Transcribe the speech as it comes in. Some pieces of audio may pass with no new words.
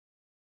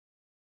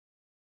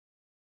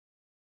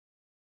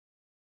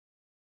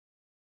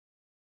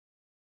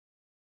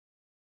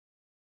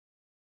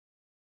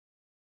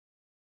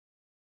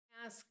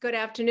Yes, good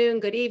afternoon,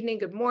 good evening,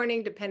 good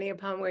morning, depending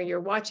upon where you're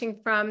watching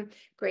from.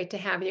 Great to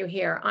have you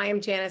here. I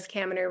am Janice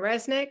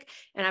Kaminer-Resnick,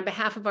 and on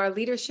behalf of our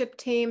leadership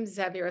team,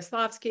 Zev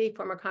Yaroslavsky,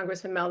 former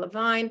Congressman Mel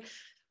Levine,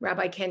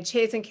 Rabbi Ken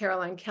Chazen,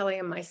 Caroline Kelly,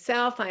 and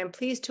myself, I am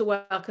pleased to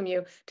welcome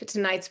you to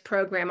tonight's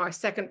program, our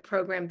second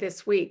program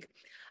this week.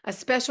 A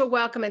special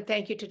welcome and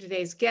thank you to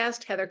today's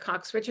guest, Heather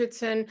Cox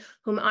Richardson,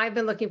 whom I've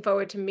been looking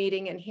forward to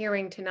meeting and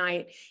hearing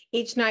tonight.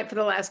 Each night for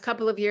the last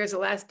couple of years, the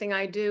last thing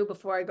I do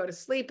before I go to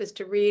sleep is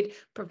to read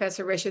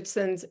Professor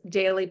Richardson's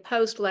daily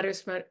post,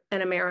 Letters from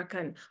an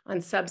American, on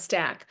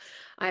Substack.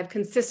 I've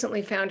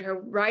consistently found her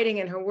writing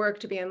and her work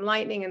to be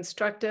enlightening,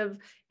 instructive,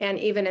 and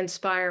even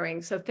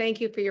inspiring. So thank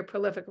you for your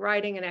prolific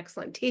writing and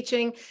excellent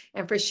teaching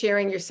and for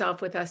sharing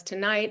yourself with us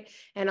tonight.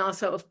 And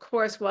also, of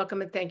course,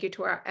 welcome and thank you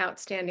to our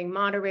outstanding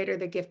moderator,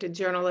 the gifted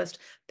journalist,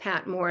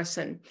 Patt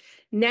Morrison.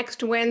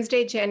 Next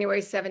Wednesday,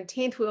 January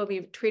 17th, we will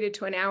be treated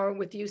to an hour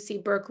with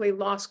UC Berkeley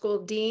Law School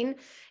Dean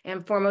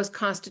and foremost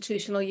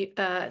constitutional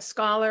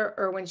scholar,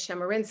 Erwin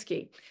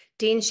Chemerinsky.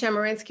 Dean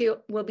Chemerinsky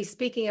will be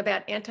speaking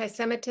about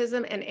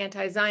anti-Semitism and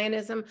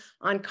anti-Zionism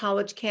on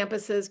college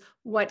campuses.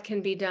 What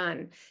can be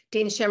done?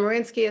 Dean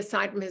Chemerinsky,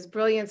 aside from his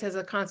brilliance as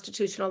a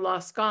constitutional law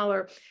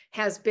scholar,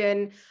 has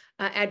been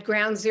at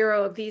ground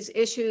zero of these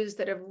issues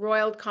that have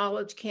roiled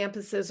college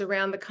campuses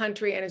around the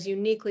country and is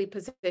uniquely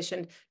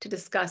positioned to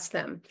discuss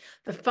them.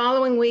 The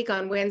following week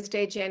on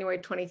Wednesday, January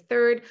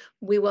 23rd,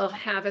 we will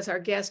have as our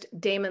guest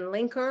Damon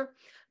Linker,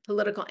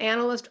 political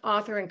analyst,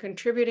 author, and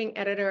contributing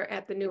editor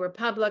at The New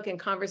Republic, in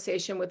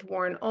conversation with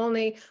Warren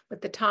Olney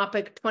with the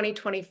topic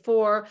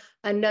 2024,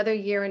 Another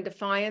Year in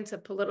Defiance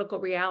of Political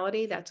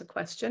Reality. That's a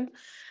question.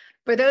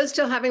 For those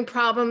still having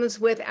problems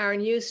with our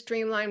new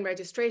streamlined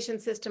registration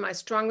system, I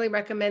strongly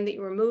recommend that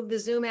you remove the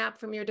Zoom app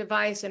from your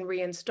device and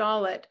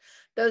reinstall it.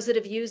 Those that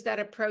have used that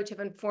approach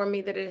have informed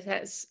me that it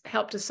has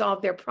helped to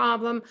solve their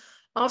problem.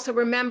 Also,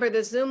 remember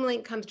the Zoom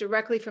link comes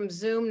directly from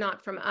Zoom,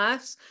 not from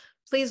us.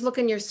 Please look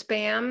in your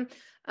spam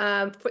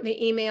for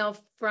the email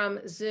from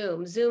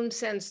Zoom. Zoom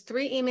sends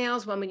 3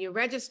 emails, one when you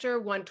register,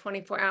 one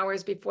 24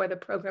 hours before the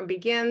program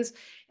begins,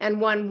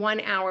 and one 1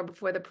 hour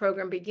before the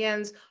program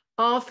begins.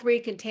 All 3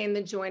 contain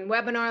the join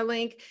webinar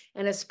link.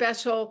 And a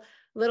special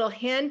little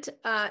hint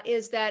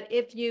is that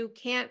if you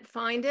can't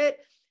find it,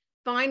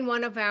 find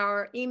one of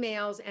our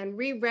emails and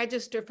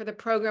re-register for the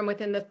program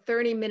within the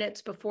 30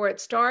 minutes before it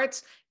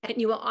starts,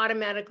 and you will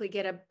automatically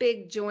get a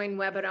big join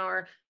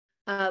webinar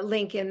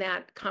link in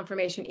that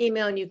confirmation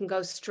email, and you can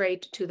go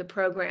straight to the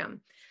program.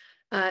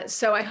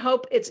 So I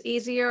hope it's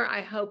easier.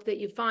 I hope that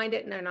you find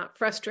it and are not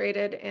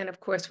frustrated. And of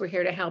course, we're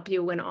here to help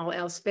you when all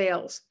else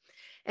fails.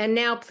 And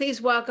now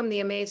please welcome the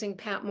amazing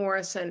Patt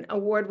Morrison,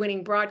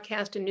 award-winning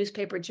broadcast and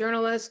newspaper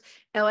journalist,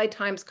 LA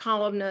Times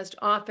columnist,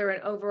 author,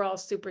 and overall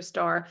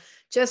superstar.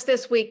 Just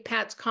this week,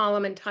 Patt's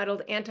column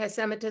entitled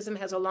Anti-Semitism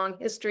Has a Long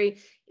History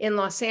in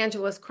Los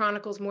Angeles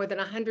chronicles more than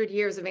 100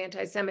 years of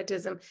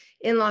anti-Semitism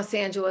in Los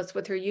Angeles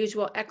with her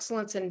usual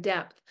excellence and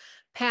depth.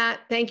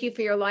 Patt, thank you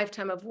for your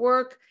lifetime of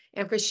work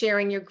and for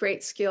sharing your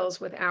great skills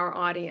with our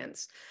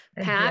audience.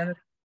 And Patt?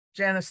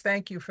 Janice,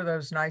 thank you for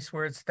those nice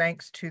words.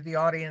 Thanks to the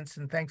audience,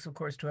 and thanks, of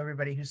course, to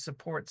everybody who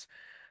supports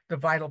the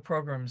vital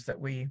programs that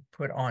we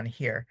put on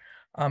here.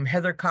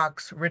 Heather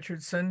Cox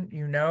Richardson,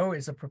 you know,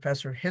 is a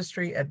professor of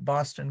history at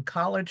Boston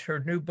College.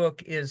 Her new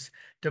book is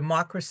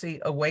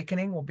Democracy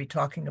Awakening. We'll be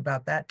talking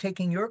about that,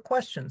 taking your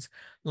questions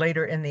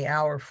later in the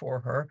hour for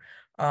her.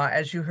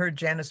 As you heard,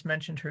 Janice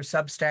mentioned her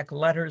Substack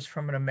Letters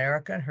from an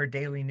American, her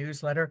daily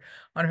newsletter.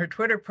 On her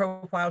Twitter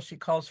profile, she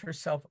calls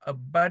herself a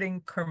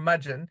budding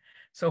curmudgeon.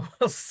 So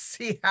we'll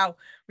see how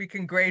we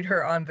can grade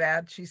her on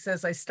that. She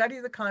says, I study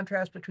the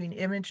contrast between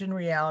image and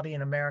reality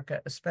in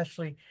America,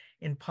 especially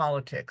in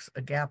politics,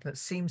 a gap that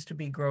seems to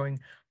be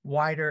growing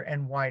wider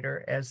and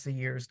wider as the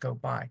years go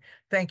by.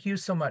 Thank you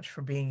so much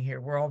for being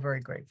here. We're all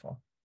very grateful.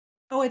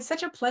 Oh, it's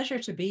such a pleasure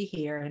to be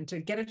here and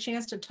to get a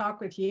chance to talk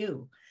with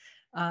you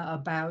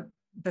about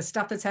the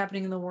stuff that's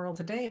happening in the world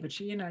today. But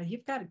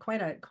you've got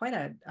quite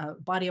a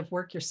body of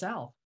work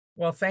yourself.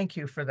 Well, thank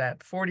you for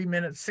that. 40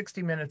 minutes,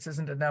 60 minutes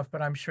isn't enough,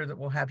 but I'm sure that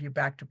we'll have you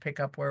back to pick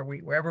up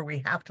wherever we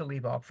have to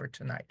leave off for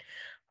tonight.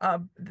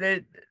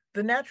 The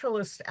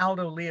naturalist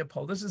Aldo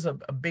Leopold, this is a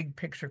big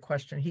picture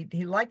question.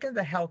 He likened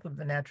the health of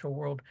the natural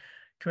world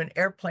to an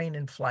airplane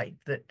in flight,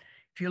 that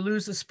if you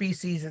lose a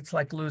species, it's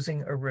like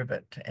losing a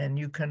rivet, and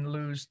you can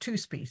lose 2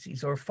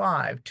 species or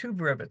 5, 2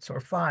 rivets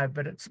or 5,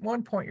 but at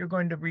one point you're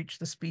going to reach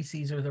the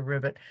species or the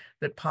rivet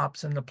that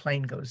pops and the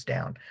plane goes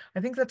down. I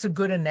think that's a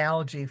good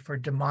analogy for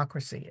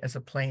democracy as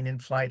a plane in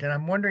flight. And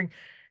I'm wondering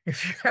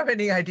if you have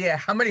any idea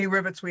how many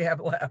rivets we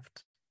have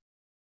left.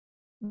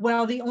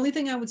 Well, the only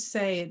thing I would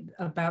say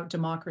about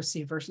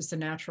democracy versus the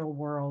natural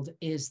world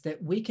is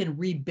that we can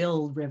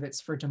rebuild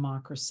rivets for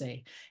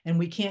democracy, and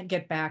we can't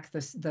get back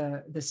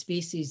the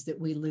species that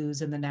we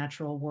lose in the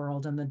natural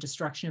world and the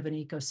destruction of an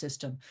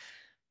ecosystem.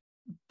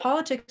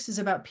 Politics is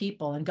about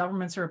people, and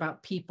governments are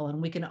about people,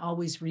 and we can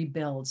always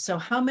rebuild. So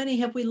how many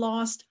have we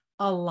lost?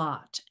 a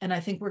lot. And I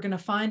think we're going to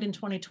find in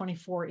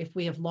 2024 if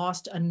we have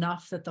lost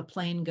enough that the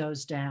plane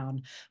goes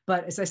down.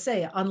 But as I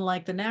say,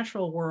 unlike the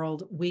natural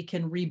world, we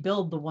can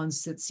rebuild the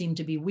ones that seem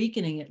to be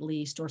weakening at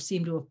least, or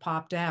seem to have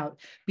popped out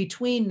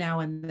between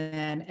now and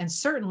then. And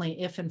certainly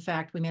if in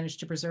fact we manage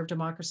to preserve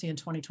democracy in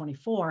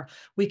 2024,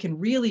 we can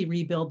really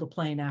rebuild the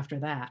plane after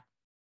that.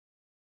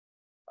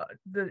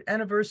 The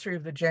anniversary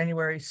of the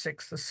January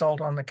 6th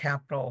assault on the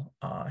Capitol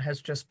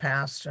has just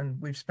passed, and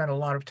we've spent a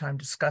lot of time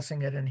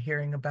discussing it and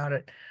hearing about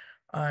it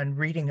and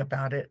reading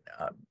about it.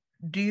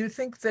 Do you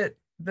think that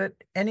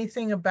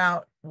anything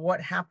about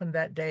what happened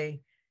that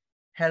day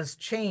has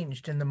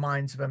changed in the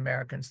minds of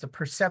Americans, the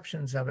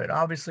perceptions of it?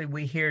 Obviously,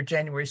 we hear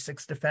January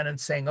 6th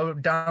defendants saying, "Oh,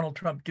 Donald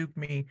Trump duped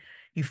me,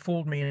 he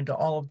fooled me into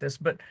all of this,"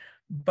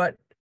 but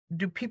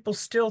do people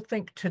still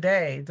think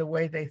today the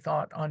way they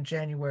thought on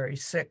January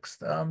 6th?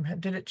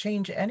 Did it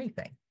change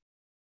anything?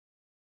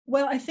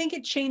 Well, I think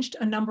it changed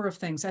a number of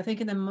things. I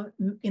think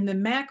in the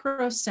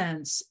macro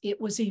sense,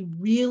 it was a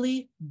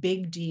really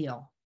big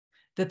deal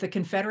that the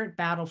Confederate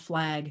battle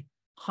flag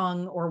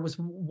hung or was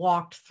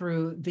walked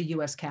through the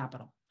US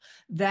Capitol.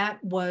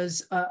 That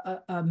was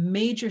a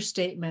major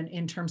statement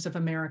in terms of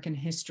American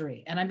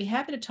history. And I'd be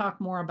happy to talk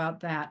more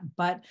about that.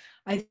 But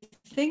I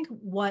think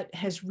what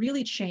has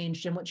really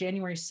changed and what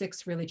January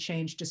 6th really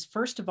changed is,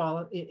 first of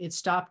all, it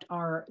stopped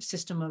our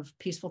system of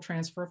peaceful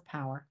transfer of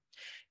power.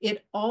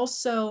 It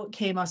also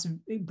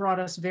brought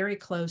us very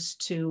close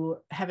to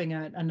having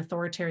an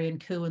authoritarian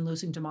coup and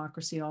losing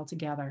democracy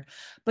altogether.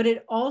 But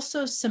it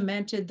also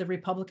cemented the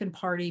Republican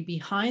Party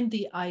behind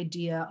the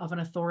idea of an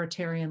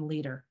authoritarian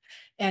leader.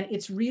 And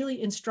it's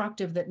really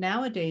instructive that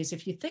nowadays,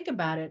 if you think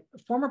about it,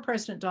 former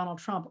President Donald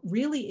Trump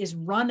really is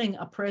running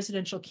a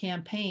presidential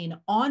campaign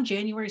on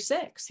January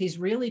 6th. He's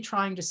really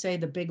trying to say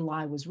the big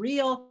lie was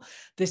real.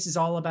 This is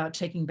all about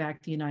taking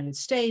back the United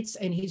States.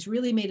 And he's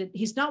really made it,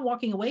 he's not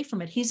walking away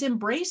from it. He's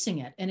embracing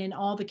it. And in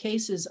all the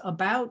cases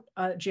about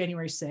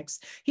January 6th,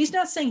 he's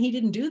not saying he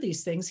didn't do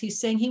these things. He's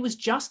saying he was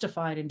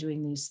justified in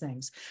doing these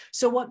things.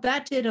 So what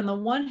that did on the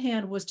one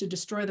hand was to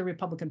destroy the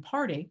Republican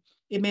Party.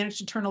 It managed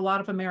to turn a lot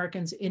of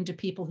Americans into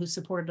people who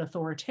supported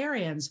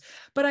authoritarians.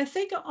 But I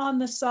think on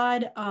the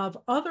side of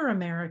other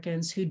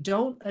Americans who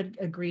don't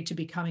agree to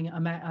becoming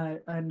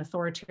an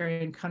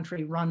authoritarian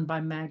country run by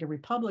MAGA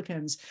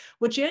Republicans,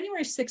 what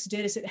January 6th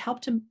did is it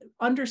helped to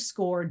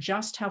underscore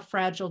just how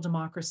fragile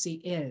democracy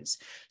is.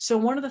 So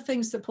one of the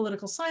things that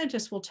political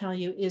scientists will tell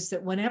you is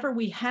that whenever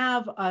we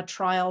have a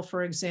trial,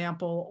 for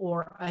example,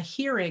 or a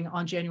hearing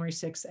on January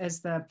 6th,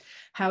 as the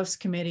House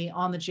committee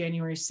on the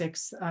January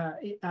 6th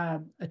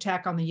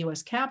attack on the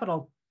US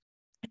Capitol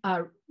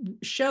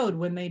showed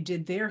when they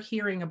did their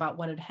hearing about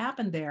what had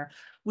happened there,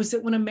 was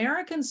that when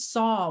Americans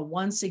saw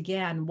once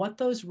again what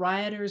those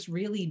rioters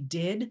really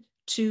did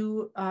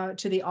to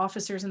the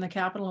officers in the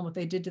Capitol and what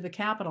they did to the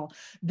Capitol,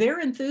 their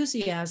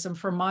enthusiasm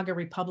for MAGA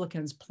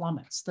Republicans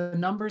plummets. The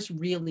numbers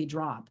really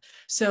drop.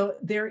 So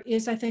there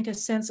is, I think, a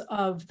sense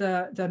of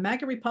the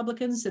MAGA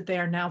Republicans that they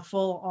are now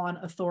full on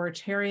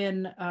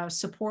authoritarian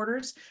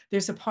supporters.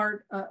 There's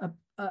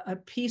a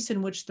piece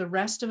in which the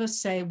rest of us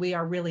say we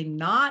are really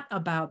not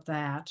about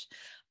that.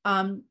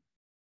 And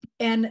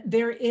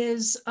there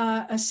is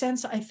a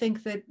sense, I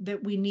think,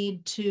 that we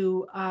need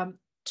to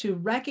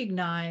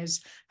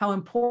recognize how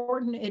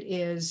important it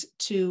is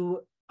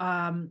to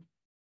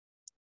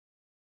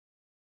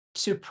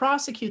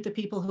prosecute the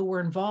people who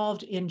were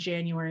involved in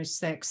January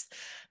 6th.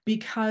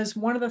 Because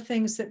one of the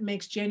things that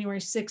makes January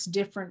 6th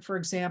different, for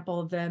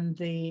example, than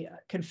the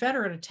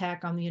Confederate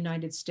attack on the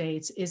United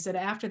States is that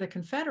after the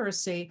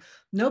Confederacy,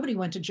 nobody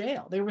went to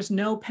jail. There was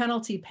no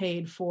penalty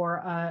paid for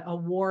a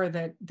war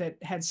that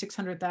had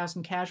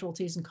 600,000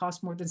 casualties and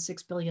cost more than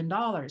 $6 billion.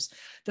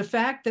 The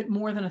fact that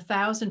more than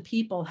 1,000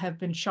 people have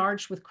been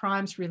charged with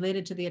crimes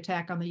related to the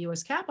attack on the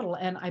US Capitol,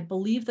 and I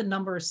believe the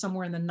number is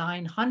somewhere in the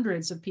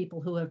 900s of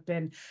people who have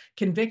been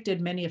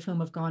convicted, many of whom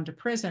have gone to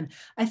prison.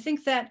 I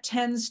think that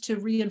tends to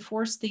reinforce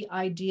the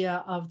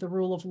idea of the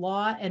rule of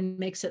law and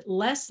makes it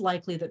less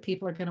likely that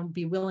people are going to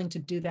be willing to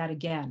do that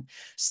again.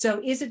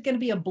 So is it going to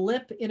be a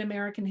blip in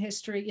American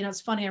history? You know, it's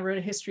funny, I wrote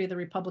a history of the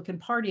Republican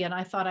Party and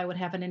I thought I would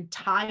have an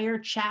entire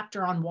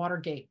chapter on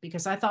Watergate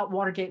because I thought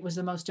Watergate was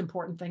the most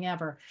important thing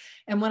ever.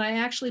 And when I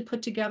actually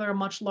put together a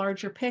much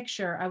larger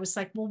picture, I was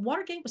like, well,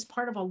 Watergate was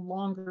part of a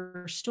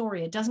longer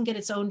story. It doesn't get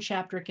its own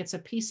chapter, it gets a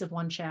piece of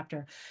one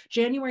chapter.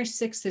 January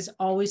 6th is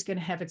always going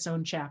to have its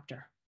own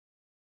chapter.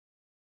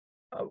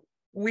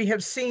 We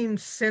have seen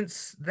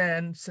since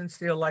then, since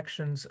the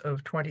elections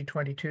of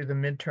 2022, the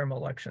midterm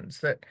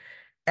elections, that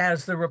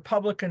as the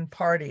Republican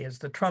Party, as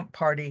the Trump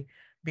Party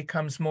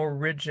becomes more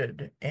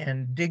rigid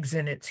and digs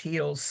in its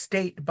heels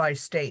state by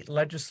state,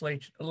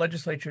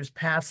 legislatures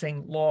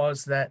passing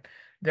laws that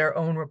their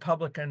own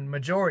Republican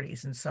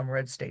majorities in some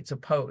red states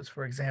oppose,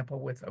 for example,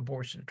 with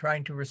abortion,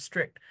 trying to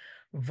restrict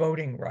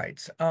voting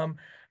rights.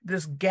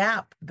 This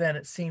gap, then,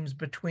 it seems,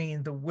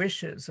 between the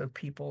wishes of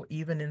people,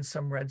 even in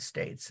some red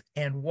states,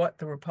 and what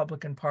the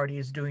Republican Party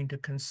is doing to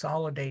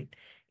consolidate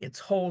its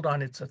hold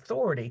on its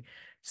authority.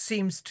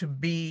 seems to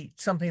be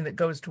something that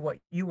goes to what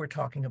you were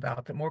talking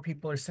about, that more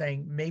people are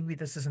saying maybe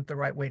this isn't the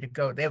right way to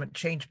go. They haven't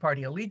changed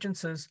party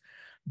allegiances,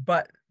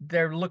 but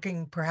they're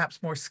looking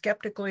perhaps more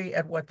skeptically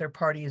at what their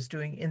party is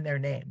doing in their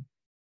name.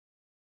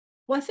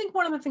 Well, I think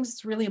one of the things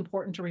that's really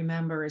important to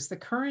remember is the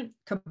current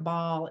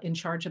cabal in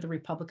charge of the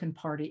Republican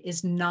Party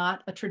is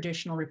not a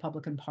traditional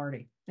Republican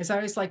Party. As I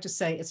always like to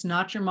say, it's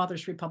not your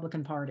mother's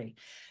Republican Party.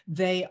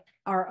 They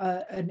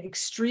are an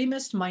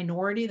extremist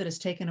minority that has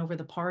taken over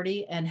the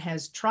party and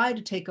has tried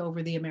to take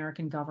over the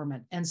American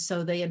government. And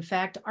so they, in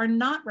fact, are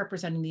not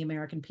representing the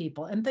American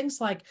people. And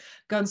things like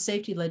gun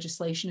safety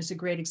legislation is a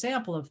great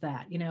example of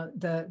that. You know,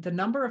 the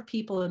number of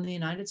people in the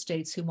United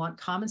States who want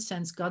common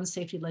sense gun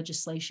safety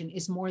legislation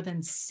is more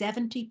than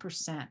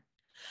 70%. I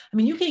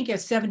mean, you can't get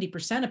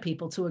 70% of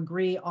people to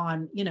agree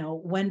on, you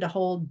know, when to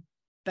hold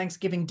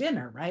Thanksgiving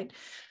dinner, right?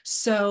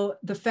 So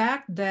the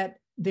fact that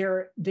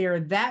there are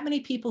that many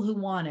people who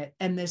want it,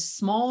 and this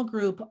small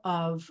group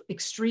of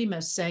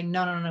extremists saying,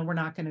 no, we're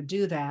not going to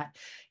do that,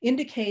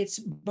 indicates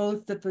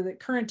both that the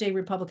current day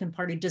Republican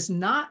Party does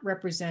not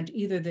represent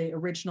either the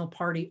original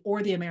party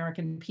or the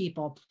American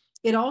people.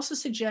 It also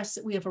suggests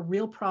that we have a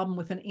real problem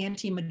with an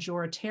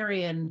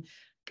anti-majoritarian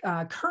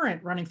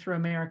current running through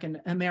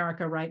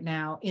America right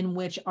now, in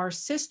which our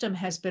system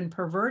has been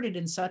perverted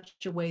in such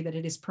a way that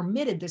it has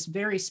permitted this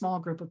very small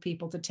group of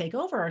people to take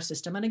over our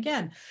system. And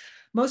again,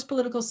 most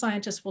political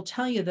scientists will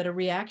tell you that a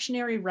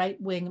reactionary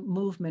right-wing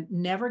movement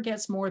never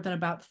gets more than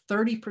about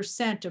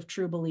 30% of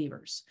true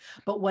believers.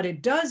 But what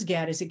it does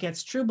get is it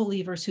gets true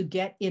believers who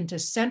get into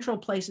central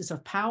places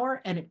of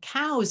power, and it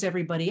cows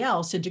everybody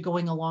else into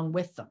going along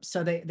with them.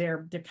 So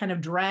they're kind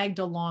of dragged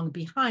along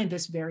behind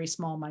this very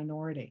small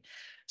minority.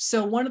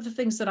 So one of the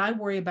things that I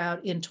worry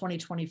about in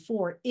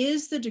 2024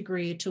 is the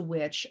degree to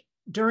which,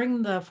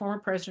 during the former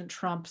President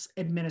Trump's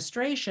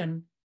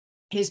administration,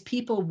 his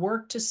people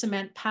worked to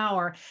cement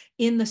power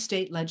in the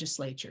state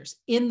legislatures,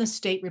 in the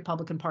state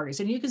Republican parties.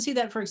 And you can see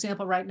that, for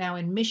example, right now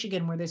in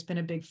Michigan, where there's been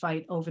a big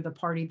fight over the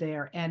party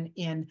there, and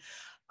in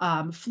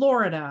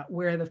Florida,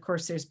 where, of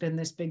course, there's been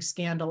this big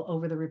scandal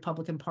over the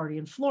Republican Party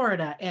in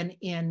Florida, and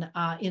in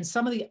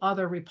some of the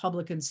other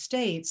Republican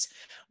states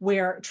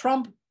where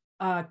Trump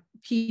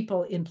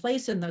people in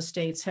place in those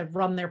states have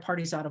run their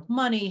parties out of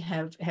money,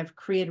 have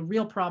created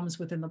real problems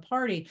within the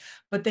party,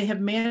 but they have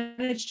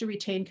managed to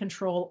retain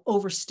control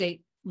over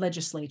state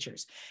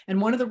legislatures. And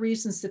one of the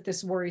reasons that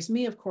this worries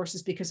me, of course,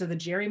 is because of the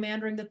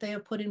gerrymandering that they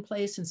have put in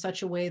place in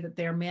such a way that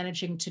they're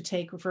managing to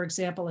take, for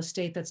example, a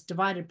state that's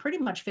divided pretty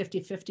much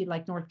 50-50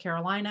 like North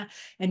Carolina,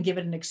 and give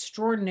it an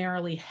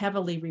extraordinarily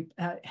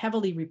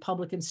heavily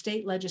Republican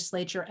state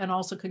legislature and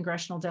also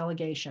congressional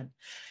delegation.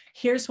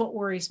 Here's what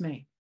worries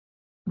me.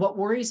 What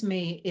worries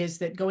me is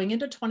that going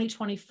into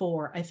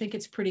 2024, I think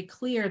it's pretty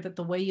clear that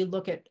the way you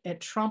look at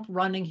Trump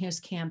running his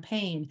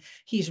campaign,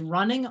 he's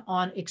running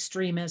on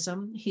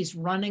extremism. He's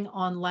running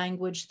on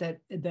language that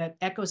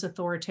echoes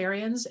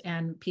authoritarians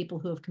and people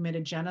who have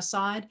committed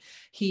genocide.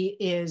 He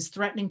is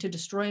threatening to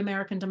destroy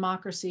American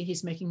democracy.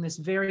 He's making this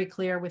very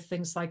clear with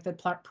things like the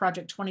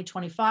Project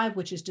 2025,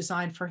 which is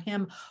designed for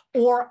him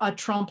or a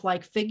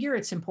Trump-like figure.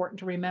 It's important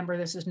to remember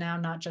this is now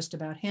not just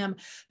about him.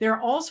 There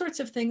are all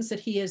sorts of things that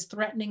he is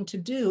threatening to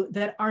do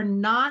that are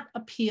not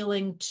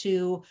appealing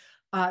to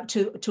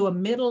a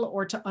middle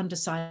or to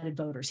undecided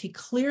voters. He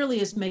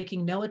clearly is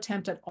making no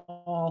attempt at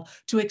all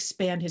to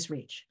expand his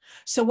reach.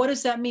 So what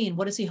does that mean?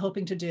 What is he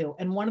hoping to do?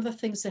 And one of the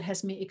things that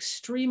has me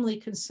extremely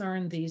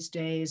concerned these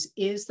days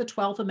is the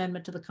 12th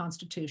Amendment to the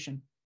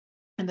Constitution.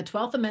 And the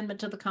 12th Amendment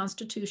to the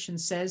Constitution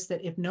says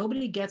that if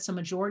nobody gets a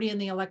majority in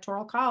the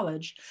Electoral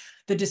College,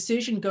 the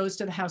decision goes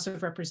to the House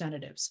of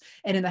Representatives.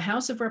 And in the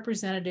House of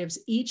Representatives,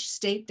 each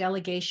state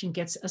delegation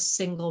gets a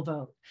single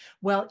vote.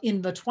 Well,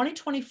 in the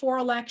 2024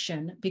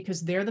 election,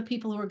 because they're the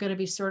people who are going to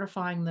be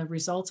certifying the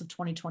results of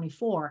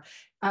 2024,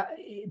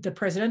 the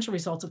presidential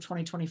results of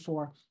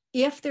 2024,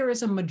 if there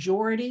is a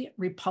majority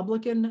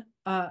Republican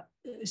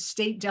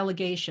state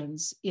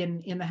delegations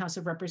in the House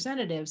of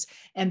Representatives,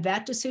 and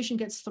that decision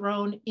gets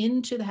thrown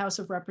into the House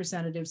of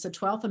Representatives, the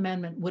 12th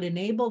Amendment would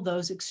enable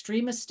those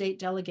extremist state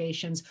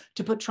delegations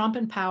to put Trump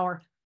in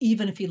power,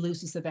 even if he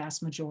loses the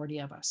vast majority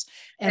of us.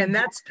 And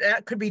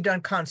that could be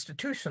done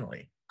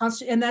constitutionally.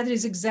 And that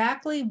is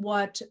exactly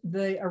what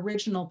the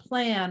original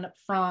plan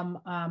from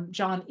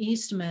John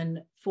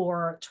Eastman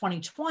for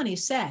 2020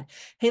 said.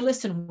 Hey,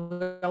 listen,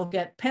 we'll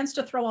get Pence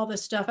to throw all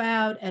this stuff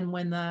out, and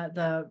when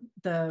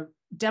the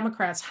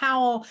Democrats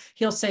howl,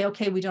 he'll say,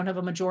 okay, we don't have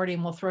a majority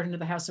and we'll throw it into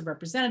the House of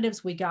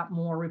Representatives. We got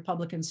more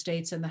Republican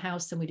states in the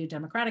House than we do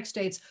Democratic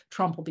states.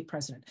 Trump will be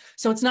president.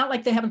 So it's not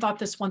like they haven't thought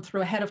this one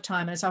through ahead of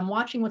time. And as I'm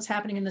watching what's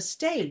happening in the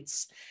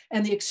states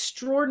and the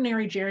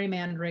extraordinary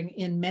gerrymandering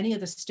in many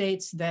of the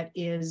states that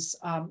is,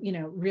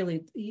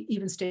 really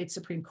even state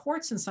Supreme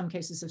Courts in some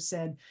cases have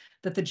said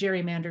that the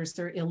gerrymanders,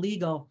 they're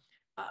illegal.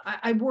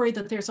 I worry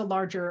that there's a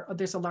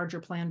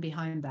larger plan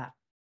behind that.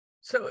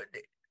 So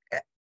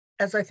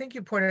as I think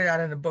you pointed out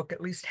in the book,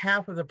 at least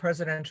half of the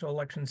presidential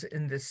elections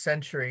in this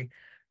century,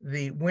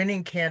 the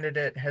winning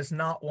candidate has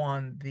not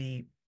won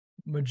the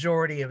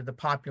majority of the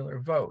popular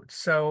vote.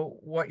 So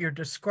what you're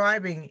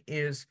describing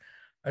is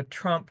a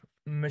Trump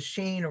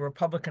machine, a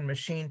Republican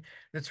machine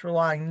that's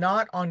relying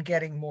not on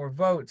getting more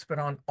votes, but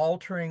on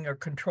altering or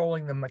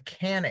controlling the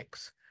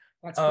mechanics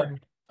That's of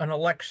correct. an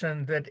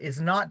election that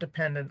is not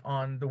dependent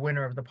on the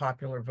winner of the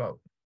popular vote.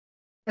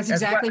 That's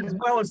As well, exactly as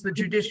well as the far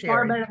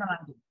judiciary. better than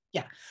I did.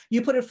 Yeah,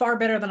 you put it far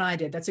better than I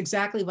did. That's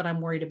exactly what I'm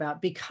worried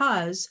about,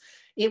 because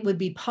it would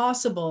be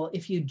possible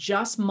if you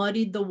just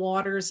muddied the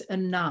waters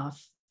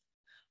enough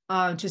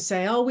to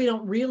say, oh, we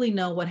don't really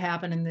know what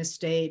happened in this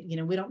state. You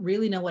know, we don't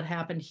really know what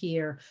happened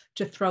here,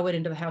 to throw it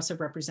into the House of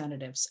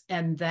Representatives.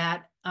 And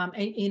that, and,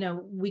 you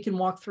know, we can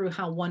walk through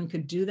how one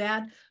could do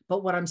that.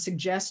 But what I'm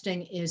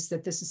suggesting is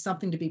that this is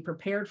something to be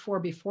prepared for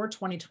before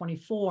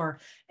 2024,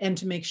 and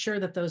to make sure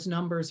that those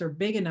numbers are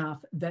big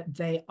enough that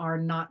they are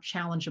not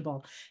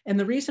challengeable. And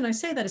the reason I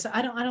say that is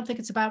I don't think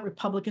it's about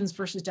Republicans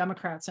versus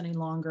Democrats any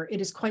longer.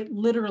 It is quite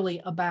literally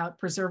about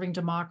preserving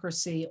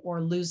democracy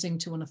or losing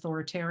to an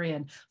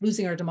authoritarian,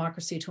 losing our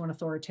democracy to an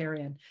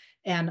authoritarian.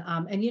 And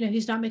you know,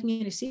 he's not making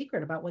any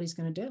secret about what he's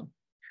going to do.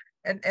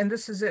 And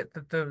this is it,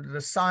 that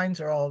the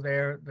signs are all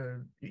there.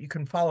 You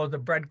can follow the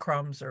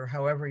breadcrumbs, or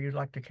however you'd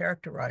like to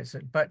characterize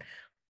it. But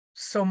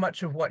so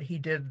much of what he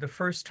did the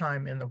first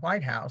time in the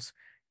White House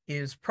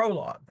is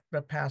prologue.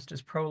 The past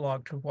is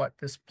prologue to what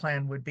this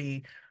plan would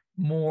be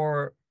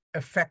more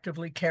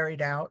effectively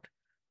carried out,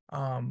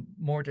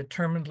 more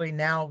determinedly.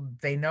 Now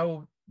they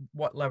know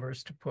what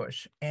levers to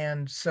push.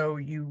 And so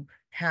you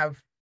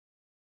have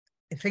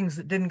things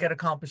that didn't get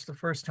accomplished the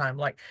first time,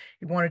 like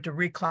he wanted to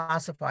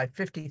reclassify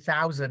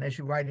 50,000, as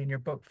you write in your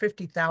book,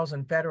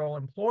 50,000 federal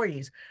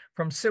employees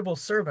from civil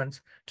servants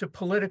to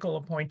political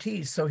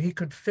appointees, so he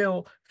could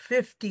fill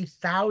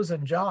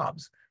 50,000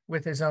 jobs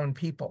with his own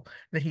people.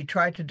 That he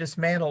tried to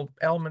dismantle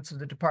elements of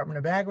the Department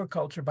of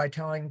Agriculture by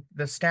telling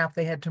the staff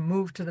they had to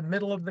move to the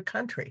middle of the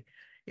country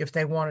if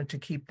they wanted to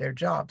keep their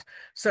jobs.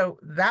 So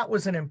that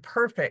was an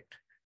imperfect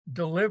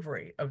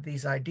delivery of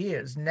these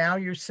ideas. Now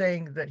you're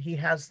saying that he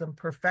has them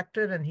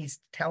perfected, and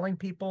he's telling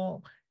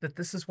people that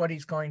this is what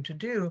he's going to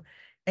do,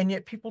 and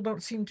yet people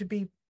don't seem to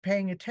be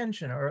paying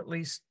attention, or at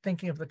least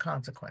thinking of the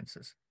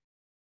consequences.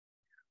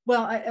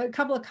 Well, a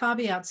couple of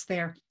caveats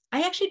there.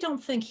 I actually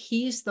don't think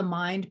he's the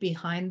mind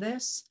behind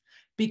this,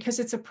 because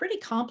it's a pretty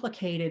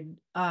complicated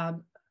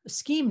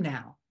scheme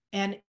now.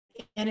 And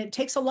it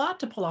takes a lot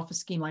to pull off a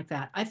scheme like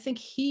that. I think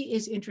he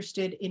is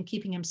interested in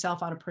keeping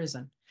himself out of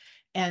prison.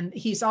 And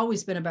he's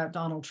always been about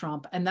Donald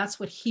Trump. And that's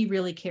what he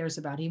really cares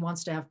about. He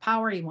wants to have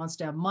power. He wants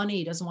to have money.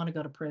 He doesn't want to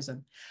go to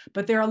prison.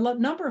 But there are a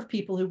number of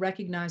people who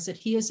recognize that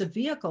he is a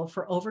vehicle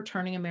for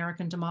overturning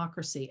American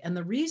democracy. And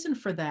the reason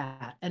for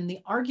that, and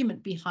the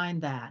argument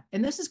behind that,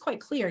 and this is quite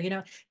clear, you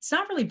know, it's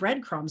not really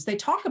breadcrumbs. They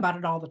talk about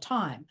it all the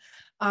time.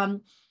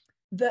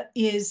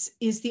 Is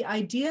the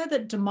idea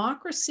that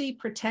democracy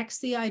protects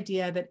the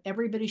idea that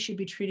everybody should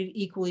be treated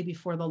equally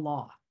before the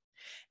law.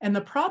 And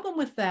the problem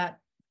with that,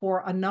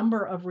 for a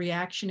number of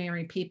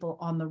reactionary people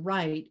on the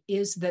right,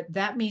 is that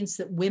that means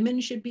that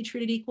women should be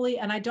treated equally.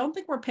 And I don't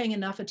think we're paying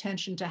enough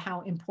attention to how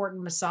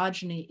important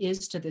misogyny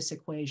is to this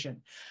equation,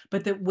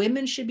 but that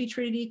women should be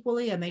treated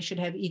equally and they should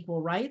have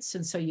equal rights.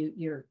 And so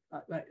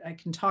I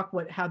can talk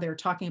how they're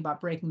talking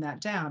about breaking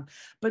that down,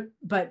 but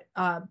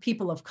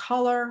people of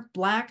color,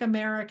 Black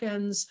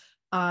Americans,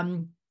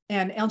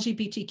 and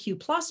LGBTQ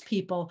plus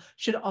people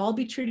should all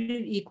be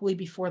treated equally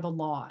before the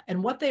law.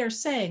 And what they are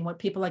saying, what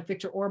people like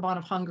Viktor Orban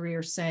of Hungary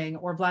are saying,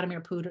 or Vladimir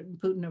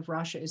Putin of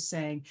Russia is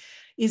saying,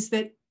 is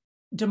that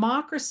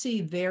democracy,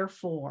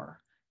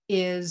 therefore,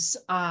 is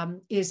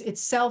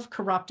itself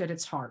corrupt at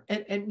its heart.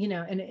 And you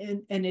know,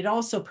 and it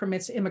also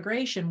permits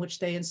immigration, which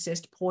they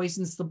insist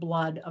poisons the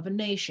blood of a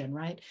nation,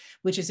 right?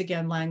 Which is,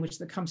 again, language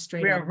that comes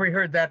straight out. We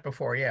heard that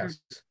before, yes.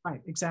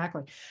 Right,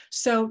 exactly.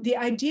 So the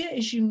idea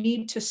is you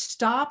need to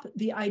stop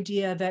the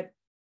idea that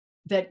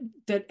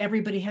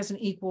everybody has an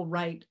equal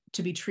right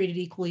to be treated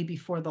equally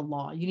before the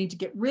law. You need to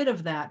get rid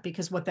of that,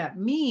 because what that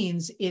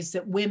means is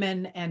that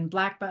women and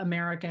Black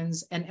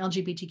Americans and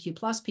LGBTQ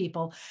plus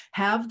people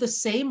have the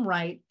same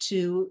right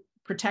to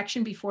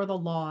protection before the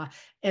law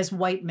as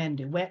white men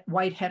do,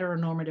 white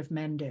heteronormative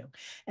men do.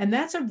 And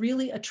that's a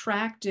really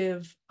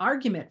attractive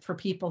argument for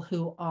people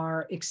who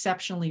are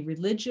exceptionally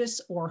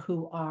religious, or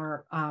who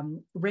are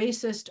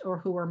racist, or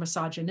who are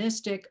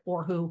misogynistic,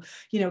 or who,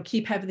 you know,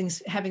 keep having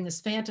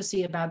this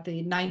fantasy about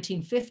the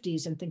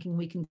 1950s and thinking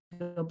we can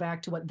go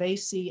back to what they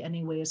see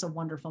anyway as a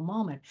wonderful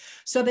moment.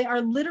 So they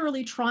are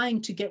literally trying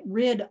to get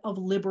rid of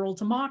liberal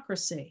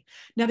democracy.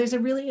 Now, there's a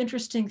really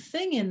interesting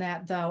thing in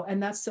that, though,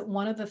 and that's that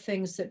one of the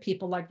things that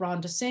people like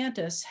Ron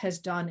DeSantis has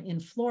done in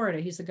Florida,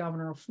 he's the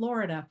governor of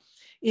Florida,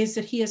 is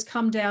that he has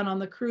come down on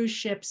the cruise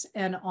ships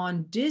and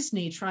on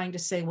Disney trying to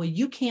say, well,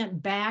 you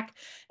can't back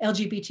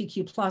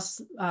LGBTQ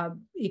plus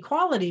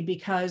equality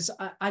because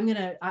I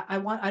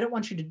don't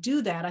want you to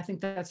do that. I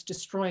think that's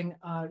destroying,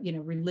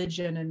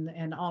 religion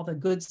and all the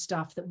good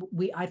stuff that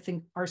I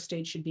think our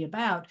state should be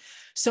about.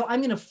 So I'm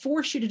going to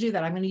force you to do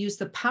that. I'm going to use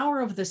the power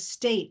of the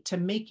state to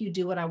make you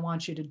do what I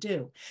want you to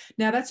do.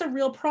 Now, that's a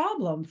real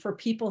problem for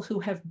people who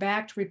have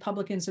backed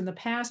Republicans in the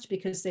past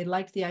because they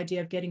like the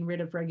idea of getting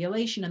rid of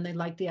regulation and they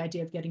like the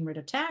idea of getting rid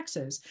of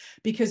taxes,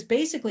 because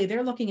basically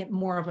they're looking at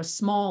more of a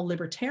small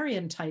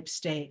libertarian type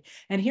state.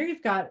 And here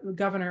you've got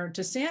Governor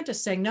DeSantis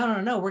saying,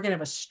 no, we're going to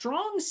have a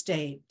strong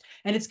state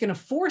and it's going to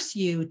force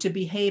you to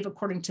behave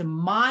according to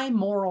my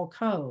moral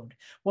code.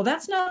 Well,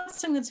 that's not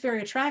something that's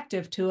very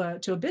attractive to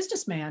a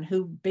businessman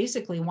who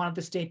basically wanted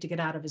the state to get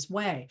out of his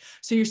way.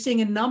 So you're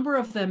seeing a number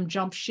of them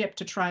jump ship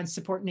to try and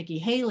support Nikki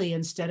Haley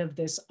instead of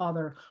this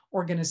other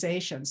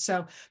organization.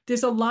 So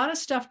there's a lot of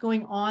stuff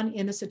going on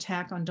in this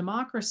attack on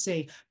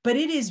democracy, but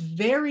it is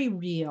very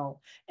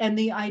real. And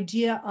the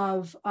idea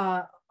of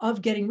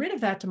getting rid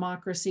of that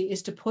democracy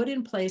is to put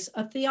in place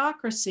a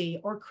theocracy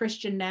or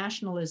Christian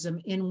nationalism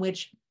in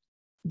which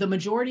the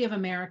majority of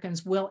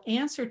Americans will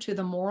answer to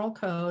the moral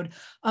code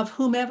of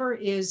whomever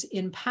is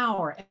in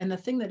power. And the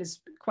thing that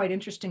is quite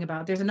interesting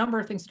about, there's a number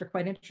of things that are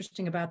quite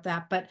interesting about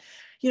that, but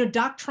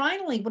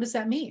doctrinally, what does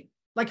that mean?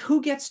 Like,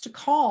 who gets to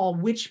call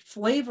which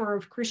flavor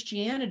of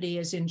Christianity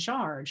is in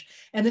charge?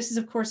 And this is,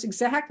 of course,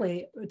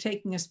 exactly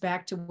taking us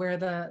back to where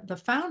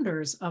the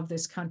founders of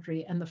this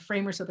country and the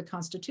framers of the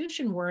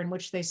Constitution were, in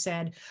which they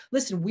said,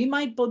 listen, we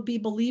might be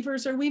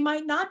believers or we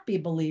might not be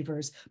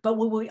believers, but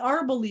what we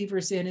are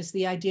believers in is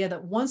the idea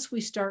that once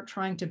we start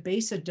trying to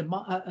base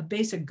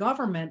a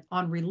government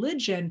on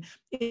religion,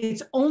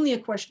 it's only a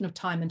question of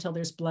time until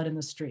there's blood in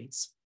the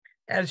streets.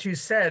 As you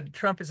said,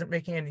 Trump isn't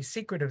making any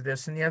secret of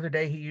this. And the other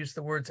day he used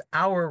the words,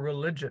 our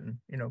religion,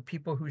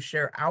 people who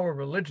share our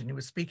religion. He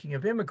was speaking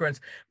of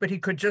immigrants, but he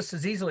could just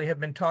as easily have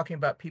been talking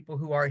about people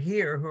who are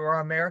here, who are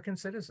American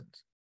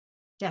citizens.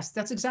 Yes,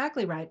 that's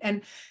exactly right.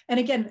 And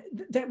again,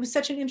 that was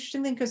such an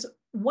interesting thing, because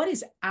what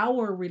is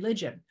our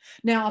religion?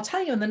 Now, I'll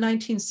tell you, in the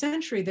 19th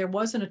century, there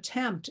was an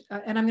attempt,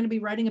 and I'm going to be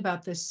writing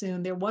about this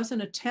soon, there was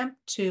an attempt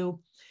to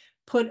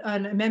put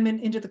an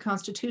amendment into the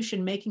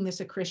Constitution making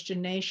this a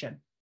Christian nation.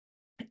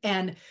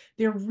 And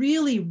they're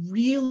really,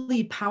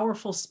 really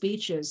powerful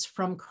speeches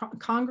from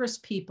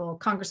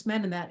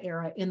congressmen in that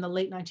era in the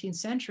late 19th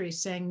century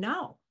saying,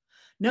 no,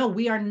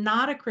 we are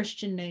not a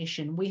Christian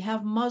nation. We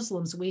have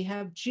Muslims, we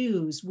have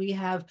Jews, we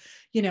have,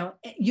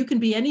 you can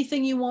be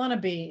anything you want to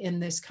be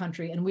in this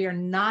country, and we are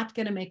not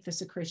going to make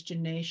this a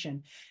Christian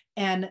nation.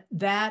 And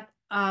that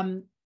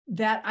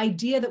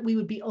idea that we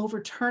would be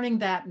overturning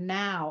that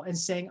now and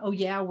saying, oh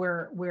yeah,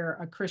 we're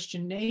a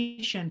Christian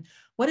nation.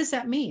 What does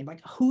that mean?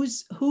 Like,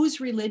 whose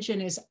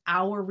religion is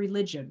our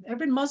religion? There have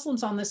been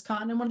Muslims on this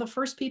continent. One of the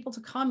first people to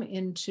come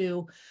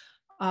into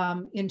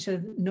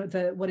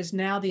what is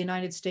now the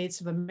United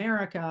States of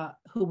America,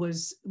 who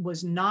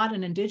was not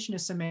an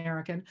indigenous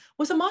American,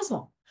 was a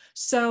Muslim.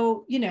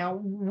 So,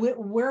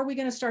 where are we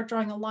going to start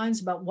drawing the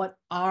lines about what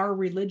our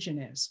religion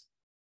is?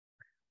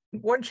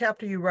 One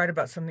chapter you write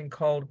about something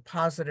called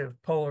positive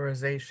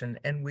polarization,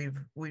 and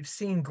we've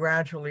seen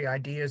gradually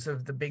ideas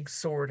of the big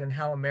sword and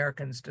how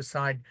Americans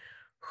decide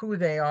who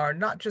they are,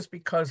 not just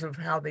because of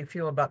how they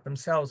feel about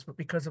themselves, but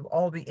because of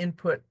all the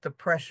input, the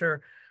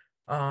pressure,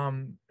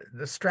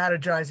 the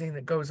strategizing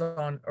that goes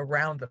on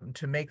around them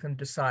to make them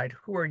decide,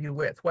 who are you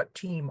with? What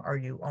team are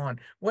you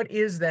on? What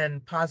is then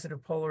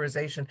positive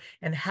polarization,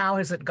 and how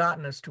has it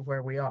gotten us to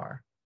where we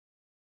are?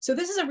 So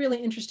this is a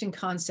really interesting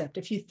concept.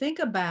 If you think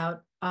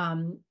about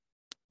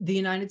the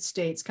United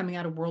States coming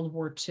out of World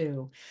War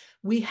II,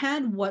 we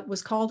had what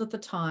was called at the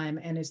time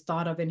and is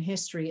thought of in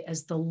history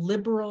as the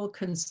liberal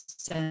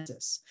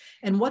consensus.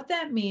 And what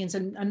that means,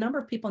 and a number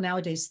of people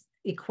nowadays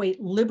equate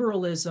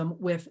liberalism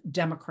with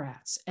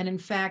Democrats. And in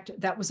fact,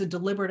 that was a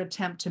deliberate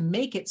attempt to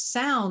make it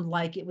sound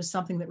like it was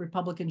something that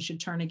Republicans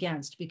should turn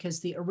against, because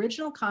the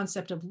original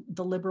concept of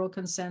the liberal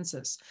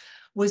consensus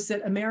was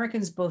that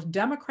Americans, both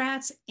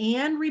Democrats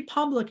and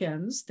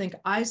Republicans, think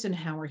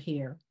Eisenhower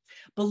here,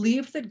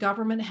 believed that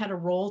government had a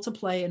role to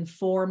play in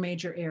 4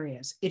 major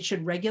areas. It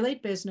should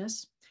regulate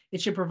business,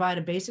 it should provide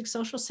a basic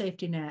social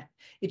safety net,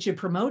 it should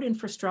promote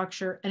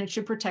infrastructure, and it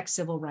should protect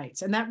civil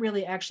rights. And that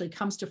really actually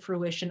comes to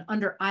fruition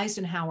under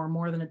Eisenhower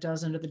more than it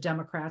does under the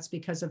Democrats,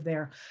 because of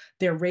their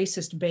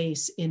racist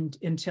base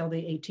until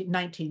the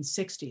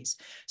 1960s.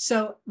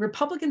 So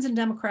Republicans and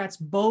Democrats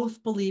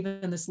both believe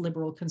in this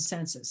liberal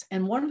consensus.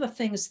 And one of the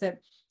things that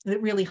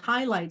really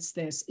highlights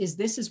this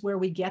is where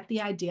we get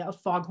the idea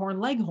of Foghorn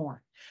Leghorn.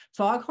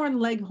 Foghorn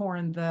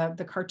Leghorn,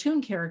 the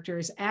cartoon character,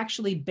 is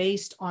actually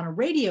based on a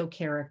radio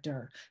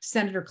character,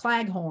 Senator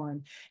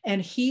Claghorn.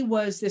 And he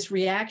was this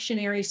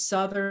reactionary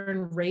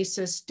Southern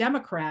racist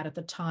Democrat at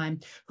the time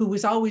who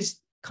was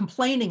always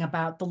complaining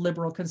about the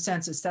liberal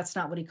consensus. That's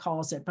not what he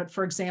calls it. But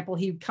for example,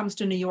 he comes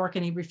to New York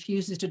and he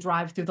refuses to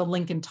drive through the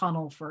Lincoln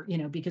Tunnel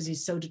because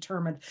he's so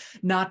determined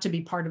not to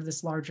be part of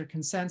this larger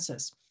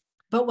consensus.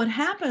 But what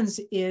happens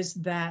is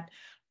that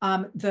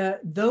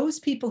those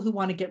people who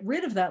want to get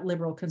rid of that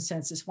liberal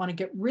consensus, want to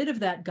get rid of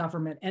that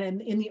government.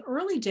 And in the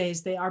early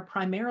days, they are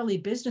primarily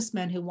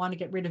businessmen who want to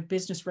get rid of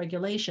business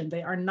regulation.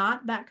 They are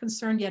not that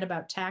concerned yet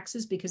about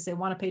taxes because they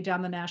want to pay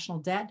down the national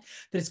debt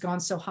that has gone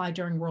so high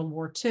during World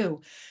War II.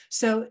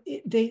 So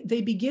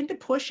they begin to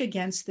push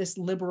against this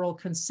liberal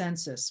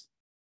consensus.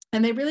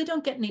 And they really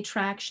don't get any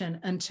traction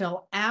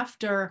until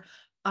after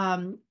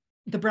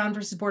the Brown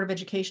versus Board of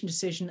Education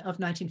decision of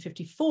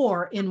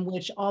 1954, in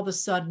which all of a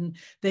sudden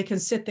they can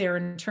sit there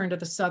and turn to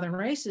the Southern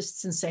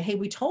racists and say, hey,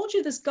 we told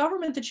you this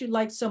government that you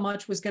liked so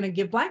much was going to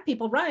give Black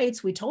people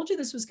rights. We told you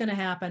this was going to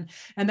happen.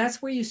 And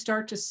that's where you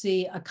start to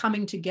see a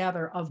coming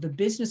together of the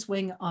business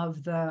wing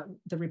of the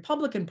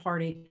Republican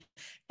Party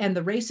and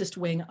the racist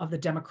wing of the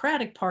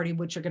Democratic Party,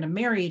 which are going to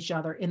marry each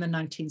other in the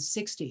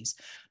 1960s.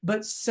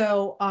 But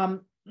so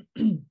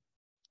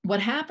what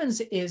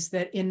happens is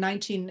that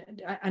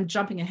I'm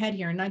jumping ahead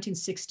here, in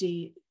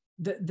 1960,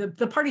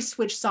 the parties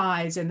switch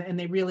sides and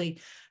they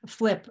really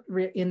flip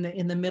in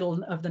the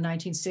middle of the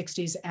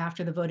 1960s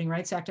after the Voting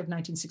Rights Act of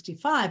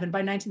 1965. And by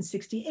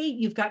 1968,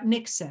 you've got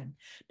Nixon.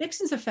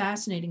 Nixon's a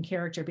fascinating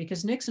character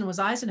because Nixon was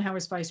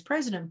Eisenhower's vice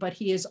president, but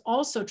he is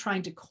also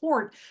trying to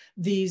court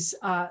these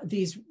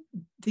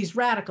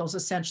radicals,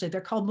 essentially. They're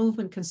called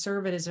movement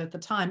conservatives at the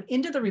time,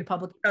 into the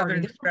Republican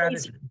Party.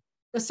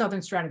 The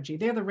Southern strategy.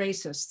 They're the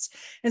racists.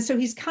 And so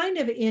he's kind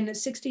of in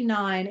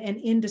 69 and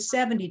into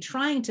 70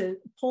 trying to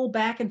pull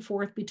back and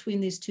forth between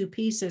these two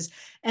pieces.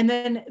 And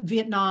then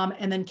Vietnam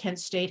and then Kent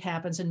State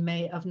happens in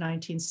May of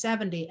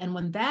 1970. And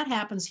when that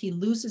happens, he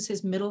loses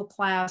his middle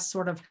class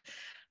sort of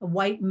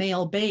white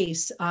male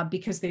base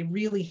because they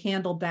really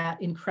handled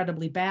that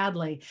incredibly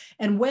badly.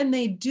 And when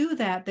they do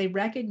that, they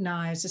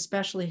recognize,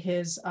 especially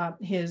his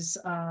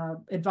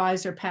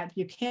advisor, Pat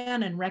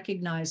Buchanan,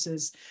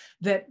 recognizes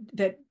that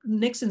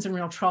Nixon's in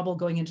real trouble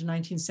going into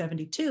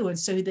 1972. And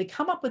so they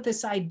come up with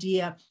this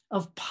idea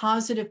of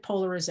positive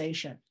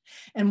polarization.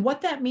 And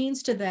what that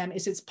means to them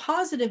is it's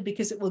positive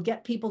because it will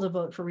get people to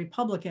vote for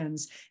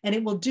Republicans, and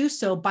it will do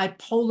so by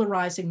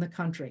polarizing the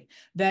country.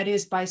 That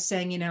is by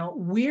saying, you know,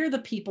 we're the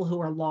people who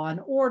are law and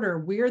order.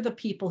 We're the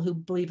people who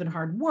believe in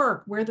hard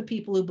work. We're the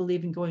people who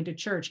believe in going to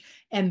church.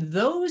 And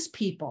those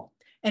people,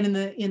 and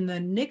in the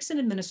Nixon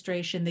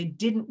administration, they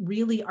didn't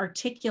really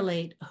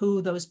articulate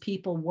who those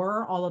people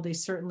were, although they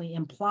certainly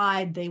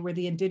implied they were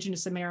the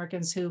indigenous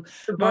Americans who—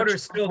 The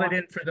voters filled it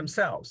in for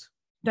themselves.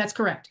 That's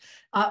correct.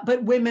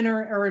 But women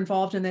are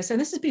involved in this.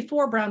 And this is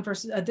before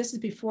this is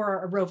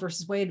before Roe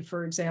versus Wade,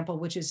 for example,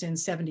 which is in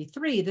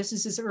 73. This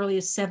is as early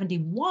as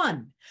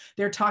 71.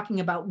 They're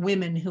talking about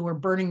women who are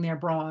burning their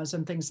bras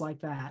and things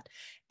like that.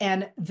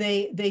 And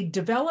they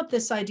develop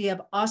this idea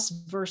of us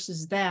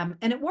versus them,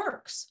 and it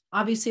works.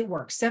 Obviously it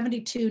works.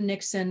 72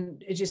 Nixon,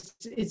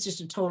 it's just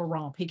a total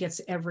romp. He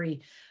gets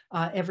every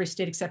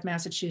state except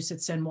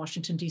Massachusetts and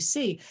Washington,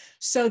 D.C.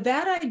 So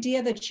that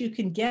idea that you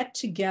can get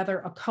together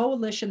a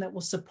coalition that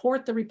will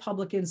support the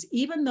Republicans,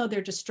 even though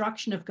their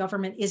destruction of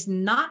government is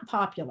not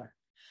popular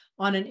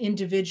on an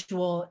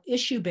individual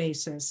issue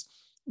basis,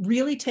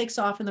 really takes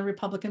off in the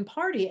Republican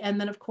Party. And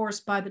then, of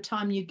course, by the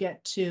time you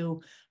get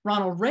to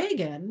Ronald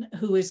Reagan,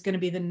 who is going to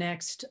be the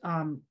next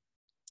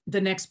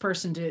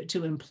person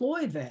to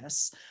employ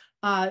this,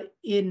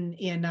 in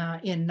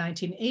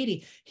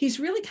 1980, he's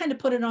really kind of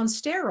put it on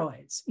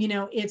steroids. You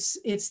know,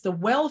 it's the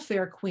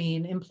welfare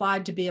queen,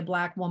 implied to be a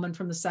Black woman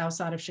from the South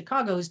Side of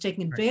Chicago, who's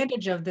taking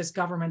advantage of this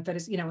government that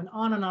is, you know, and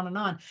on and on and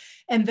on.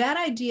 And that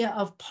idea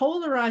of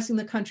polarizing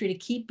the country to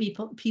keep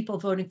people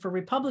voting for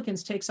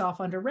Republicans takes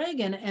off under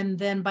Reagan. And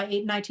then by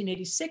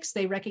 1986,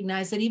 they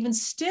recognize that even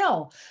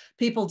still,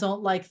 people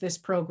don't like this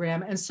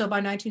program. And so by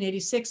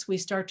 1986, we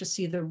start to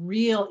see the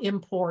real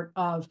import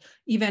of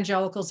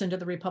evangelicals into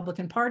the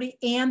Republican Party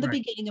and the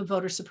beginning of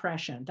voter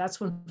suppression. That's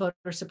when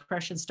voter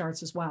suppression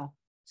starts as well.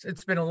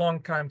 It's been a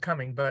long time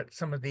coming, but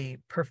some of the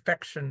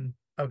perfection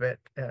of it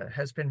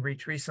has been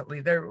reached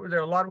recently. There are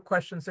a lot of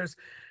questions.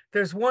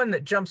 There's one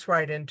that jumps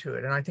right into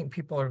it, and I think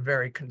people are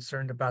very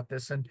concerned about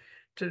this. And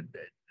to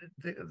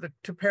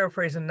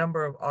paraphrase a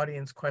number of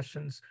audience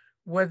questions,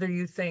 whether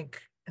you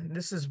think, and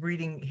this is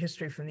reading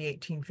history from the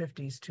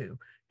 1850s too,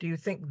 do you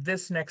think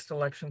this next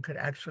election could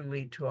actually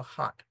lead to a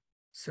hot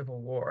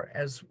civil war,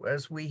 as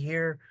we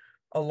hear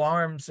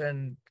alarms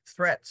and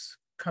threats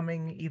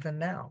coming even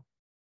now?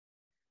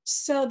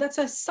 So that's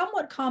a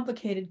somewhat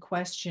complicated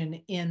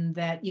question, in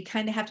that you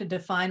kind of have to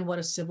define what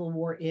a civil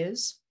war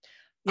is.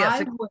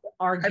 Yes, I would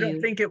argue— I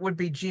don't think it would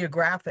be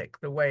geographic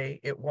the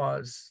way it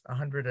was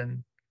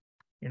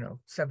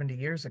 170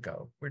 years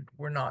ago.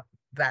 We're not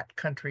that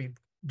country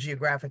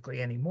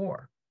geographically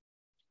anymore.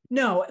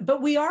 No,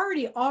 but we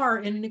already are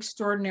in an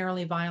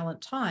extraordinarily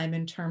violent time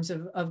in terms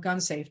of gun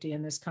safety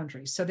in this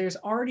country. So there's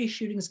already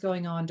shootings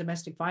going on.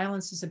 Domestic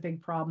violence is a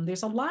big problem.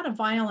 There's a lot of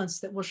violence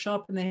that will show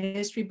up in the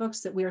history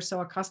books that we are so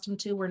accustomed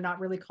to. We're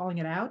not really calling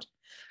it out.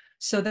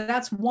 So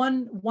that's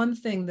one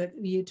thing that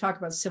you talk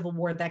about civil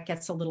war, that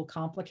gets a little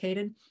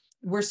complicated.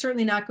 We're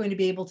certainly not going to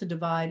be able to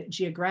divide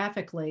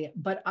geographically,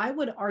 but I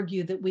would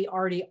argue that we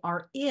already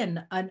are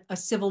in a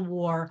civil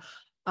war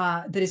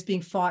that is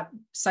being fought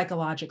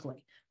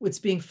psychologically. It's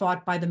being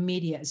fought by the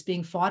media. It's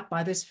being fought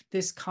by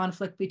this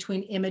conflict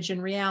between image and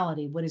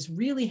reality, what is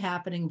really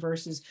happening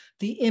versus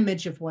the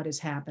image of what is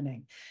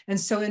happening. And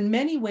so in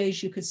many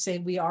ways, you could say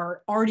we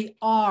already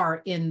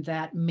are in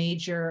that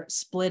major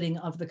splitting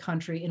of the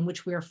country in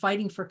which we are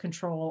fighting for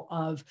control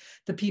of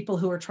the people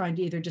who are trying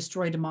to either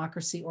destroy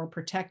democracy or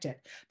protect it.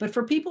 But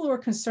for people who are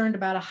concerned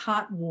about a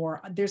hot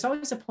war, there's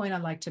always a point I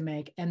like to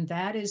make, and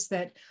that is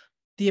that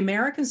the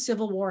American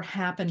Civil War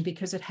happened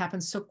because it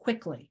happened so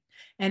quickly.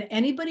 And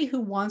anybody who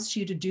wants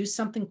you to do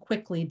something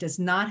quickly does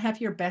not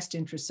have your best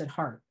interests at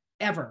heart,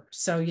 ever.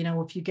 So, you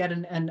know, if you get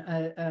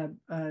an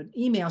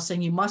email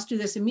saying you must do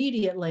this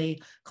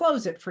immediately,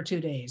 close it for 2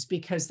 days,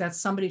 because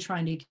that's somebody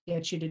trying to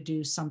get you to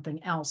do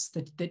something else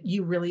that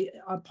you really,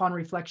 upon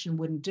reflection,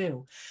 wouldn't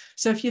do.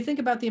 So if you think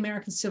about the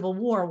American Civil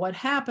War, what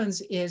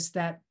happens is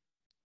that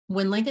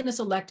when Lincoln is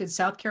elected,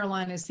 South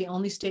Carolina is the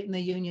only state in the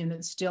Union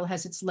that still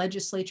has its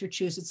legislature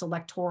choose its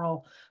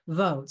electoral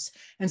votes.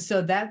 And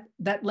so that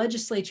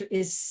legislature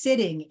is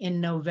sitting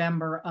in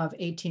November of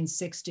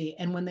 1860.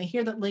 And when they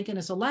hear that Lincoln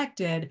is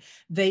elected,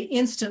 they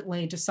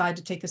instantly decide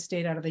to take the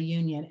state out of the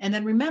Union. And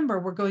then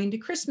remember, we're going to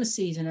Christmas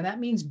season, and that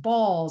means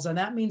balls, and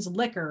that means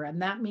liquor, and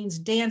that means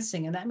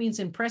dancing, and that means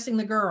impressing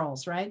the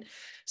girls, right?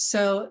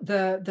 So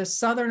the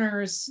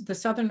Southerners, the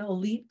Southern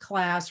elite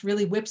class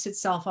really whips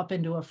itself up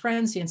into a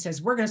frenzy and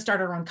says, we're going to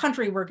start our own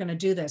country, we're going to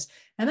do this.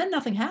 And then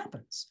nothing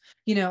happens.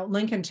 You know,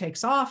 Lincoln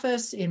takes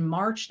office in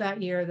March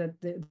that year, that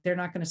they're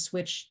not going to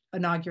switch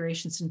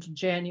inaugurations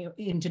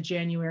into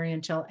January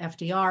until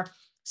FDR.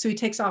 So he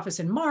takes office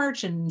in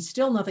March and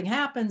still nothing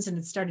happens, and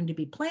it's starting to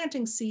be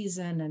planting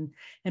season,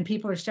 and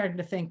people are starting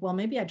to think, well,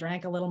 maybe I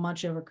drank a little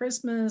much over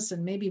Christmas,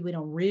 and maybe we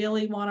don't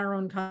really want our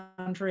own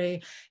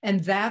country. And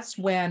that's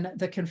when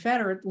the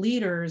Confederate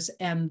leaders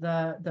and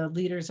the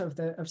leaders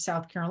of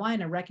South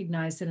Carolina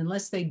recognize that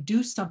unless they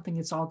do something,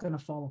 it's all going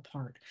to fall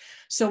apart.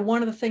 So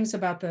one of the things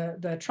about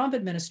the Trump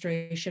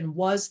administration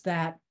was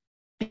that,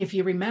 if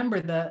you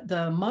remember,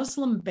 the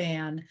Muslim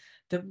ban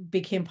that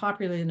became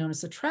popularly known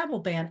as the travel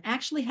ban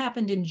actually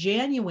happened in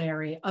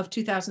January of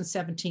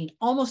 2017,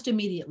 almost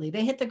immediately.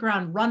 They hit the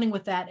ground running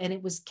with that, and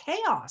it was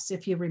chaos,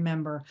 if you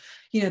remember.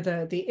 You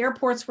know, the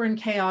airports were in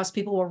chaos.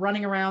 People were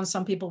running around.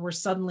 Some people were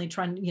suddenly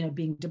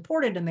being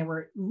deported, and there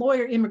were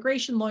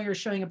immigration lawyers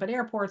showing up at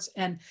airports.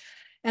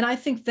 And I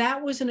think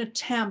that was an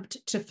attempt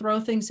to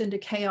throw things into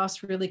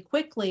chaos really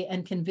quickly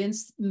and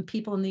convince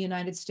people in the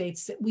United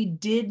States that we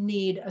did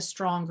need a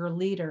stronger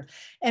leader.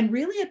 And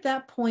really at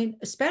that point,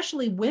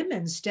 especially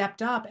women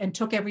stepped up and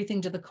took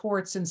everything to the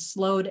courts and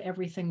slowed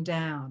everything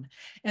down.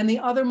 And the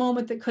other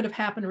moment that could have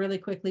happened really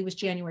quickly was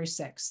January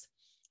 6th.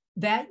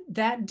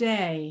 That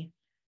day,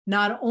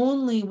 not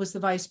only was the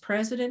vice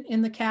president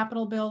in the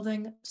Capitol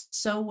building,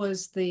 so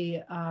was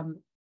the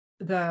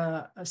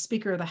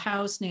Speaker of the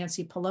House,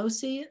 Nancy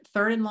Pelosi,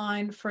 third in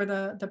line for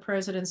the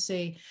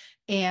presidency,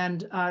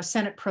 and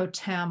Senate Pro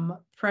Tem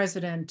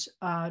President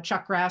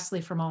Chuck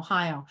Grassley from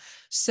Ohio.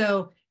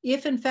 So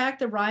if in fact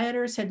the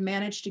rioters had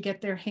managed to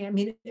get their hand, I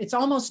mean, it's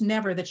almost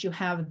never that you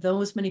have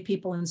those many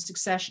people in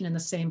succession in the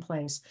same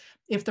place.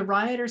 If the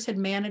rioters had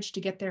managed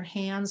to get their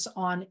hands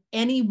on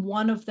any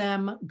one of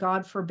them,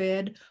 God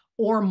forbid,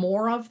 or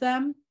more of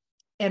them,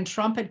 and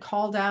Trump had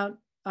called out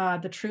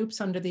the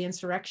troops under the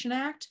Insurrection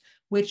Act,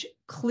 which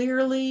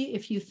clearly,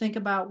 if you think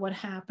about what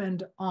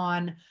happened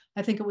on,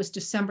 I think it was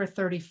December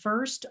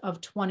 31st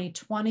of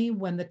 2020,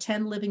 when the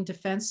 10 living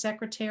defense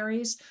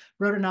secretaries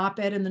wrote an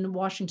op-ed in the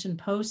Washington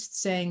Post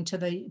saying to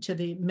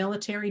the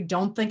military,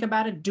 don't think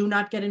about it, do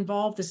not get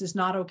involved, this is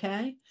not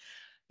okay.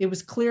 It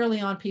was clearly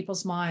on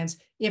people's minds.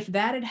 If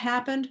that had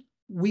happened,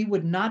 we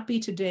would not be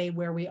today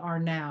where we are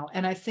now.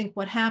 And I think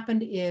what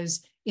happened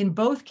is, in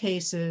both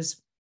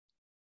cases,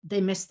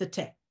 they missed the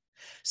tick.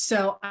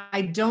 So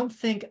I don't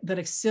think that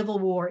a civil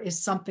war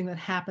is something that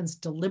happens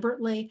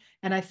deliberately.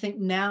 And I think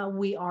now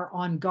we are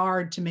on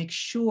guard to make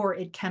sure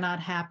it cannot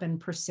happen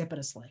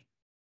precipitously.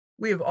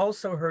 We have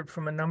also heard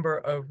from a number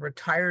of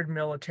retired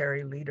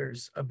military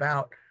leaders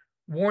about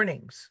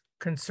warnings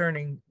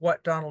concerning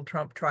what Donald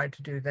Trump tried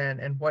to do then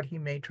and what he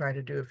may try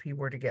to do if he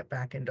were to get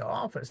back into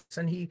office.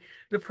 And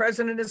the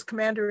president is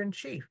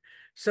commander-in-chief.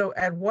 So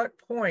at what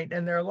point,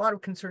 and there are a lot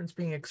of concerns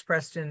being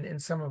expressed in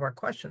some of our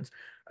questions,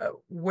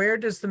 where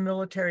does the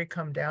military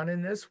come down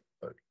in this?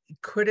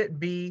 Could it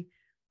be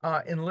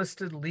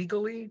enlisted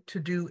legally to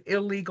do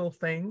illegal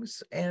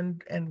things?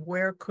 And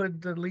where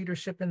could the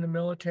leadership in the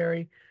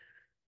military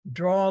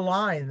draw a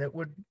line that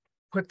would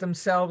put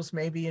themselves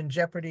maybe in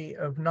jeopardy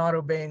of not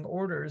obeying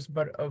orders,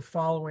 but of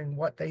following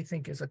what they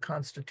think is a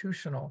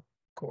constitutional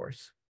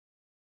course?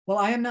 Well,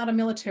 I am not a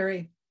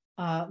military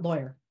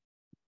lawyer,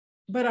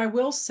 but I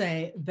will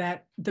say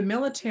that the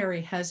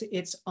military has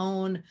its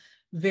own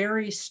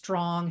very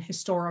strong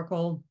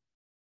historical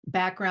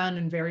background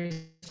and very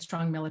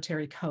strong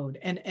military code.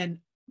 And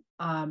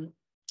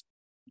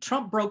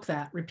Trump broke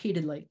that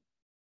repeatedly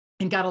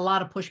and got a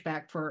lot of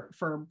pushback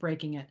for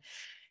breaking it.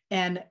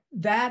 And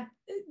that,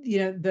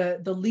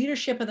 the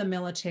leadership of the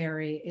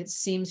military, it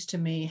seems to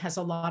me, has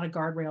a lot of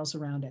guardrails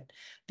around it.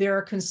 There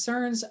are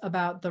concerns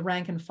about the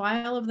rank and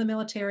file of the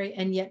military,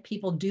 and yet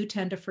people do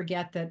tend to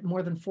forget that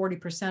more than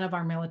 40% of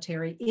our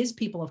military is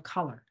people of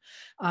color,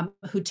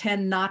 who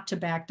tend not to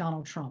back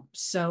Donald Trump.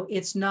 So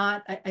it's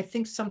not, I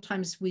think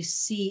sometimes we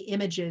see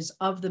images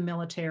of the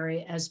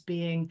military as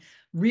being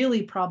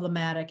really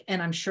problematic,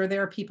 and I'm sure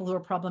there are people who are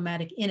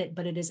problematic in it,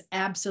 but it is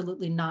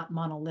absolutely not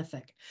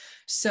monolithic.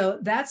 So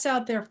that's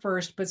out there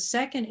first. But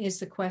second is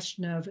the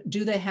question of,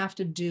 do they have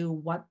to do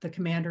what the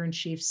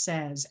commander-in-chief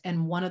says?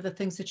 And one of the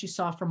things that you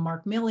saw from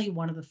Mark Milley,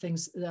 one of the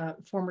things,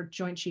 former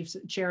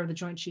chair of the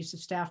Joint Chiefs of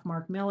Staff,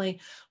 Mark Milley,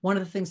 one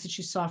of the things that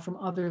you saw from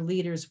other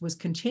leaders was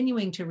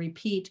continuing to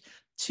repeat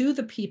to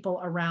the people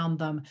around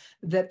them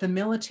that the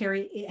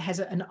military has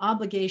an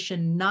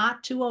obligation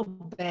not to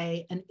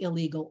obey an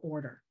illegal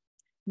order.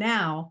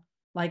 Now,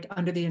 like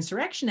under the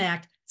Insurrection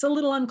Act, it's a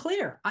little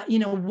unclear.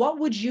 What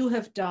would you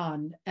have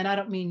done? And I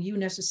don't mean you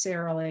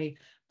necessarily,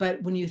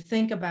 but when you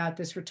think about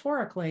this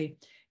rhetorically,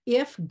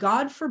 if,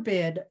 God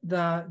forbid,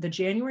 the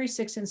January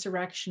 6th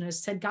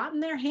insurrectionists had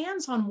gotten their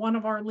hands on one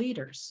of our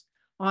leaders,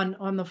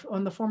 on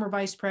the former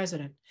vice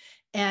president,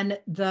 and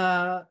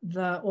the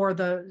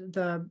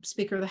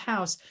Speaker of the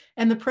House,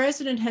 and the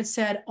president had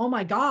said, "Oh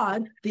my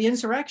God, the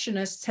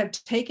insurrectionists have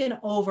taken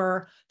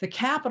over the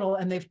Capitol,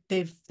 and they've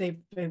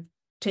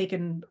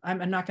taken,"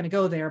 I'm not going to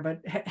go there,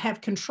 but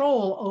have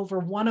control over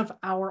one of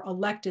our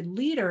elected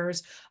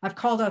leaders. I've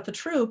called out the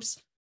troops.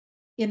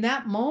 In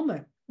that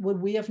moment,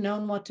 would we have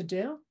known what to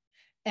do?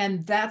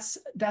 And that's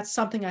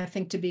something I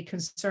think to be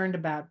concerned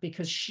about,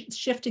 because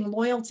shifting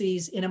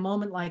loyalties in a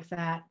moment like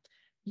that,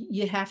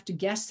 you have to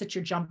guess that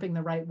you're jumping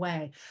the right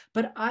way.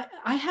 But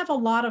I have a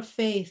lot of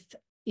faith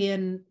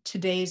in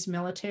today's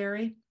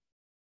military,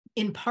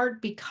 in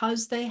part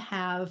because they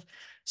have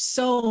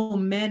so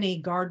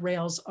many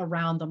guardrails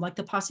around them, like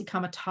the Posse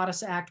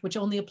Comitatus Act, which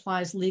only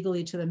applies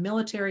legally to the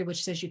military,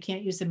 which says you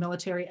can't use the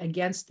military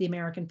against the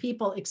American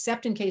people,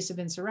 except in case of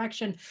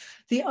insurrection.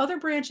 The other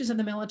branches of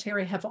the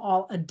military have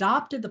all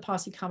adopted the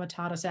Posse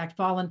Comitatus Act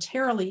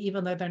voluntarily,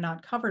 even though they're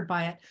not covered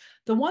by it.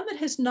 The one that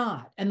has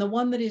not, and the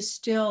one that is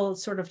still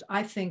sort of,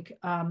 I think,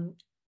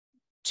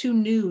 too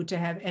new to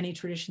have any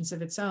traditions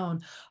of its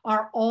own,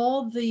 are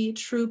all the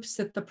troops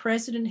that the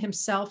president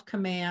himself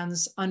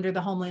commands under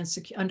Homeland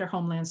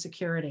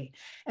Security.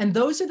 And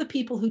those are the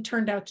people who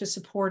turned out to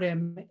support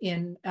him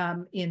in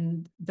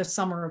the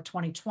summer of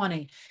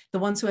 2020. The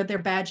ones who had their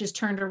badges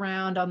turned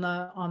around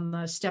on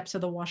the steps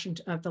of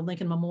the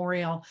Lincoln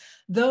Memorial.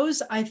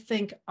 Those, I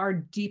think, are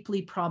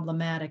deeply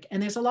problematic.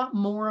 And there's a lot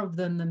more of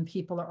them than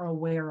people are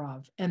aware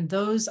of. And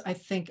those, I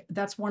think,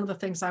 that's one of the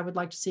things I would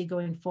like to see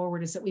going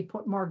forward, is that we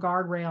put more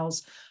guardrails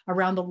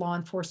around the law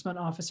enforcement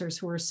officers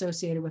who are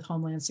associated with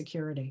Homeland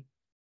Security.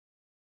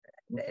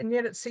 And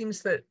yet it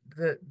seems that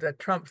the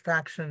Trump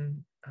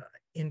faction,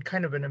 in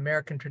kind of an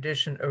American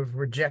tradition of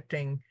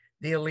rejecting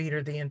the elite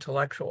or the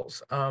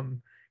intellectuals,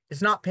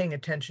 is not paying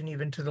attention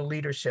even to the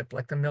leadership,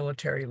 like the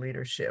military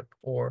leadership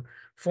or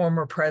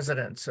former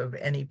presidents of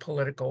any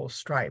political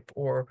stripe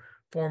or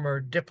former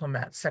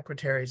diplomats,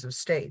 secretaries of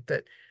state,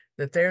 that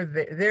they're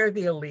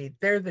the elite,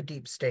 they're the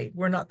deep state.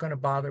 We're not going to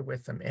bother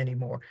with them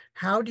anymore.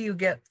 How do you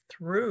get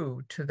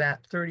through to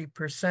that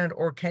 30%,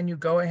 or can you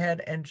go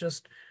ahead and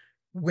just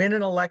win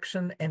an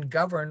election and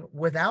govern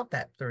without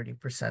that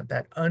 30%,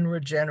 that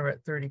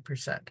unregenerate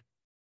 30%?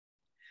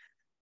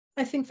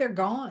 I think they're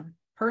gone.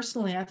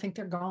 Personally, I think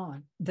they're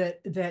gone.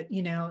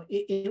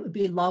 It would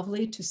be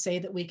lovely to say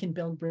that we can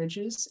build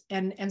bridges,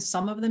 and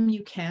some of them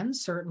you can.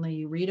 Certainly,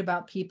 you read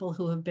about people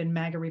who have been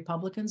MAGA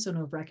Republicans and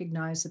who have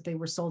recognized that they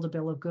were sold a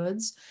bill of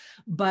goods.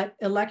 But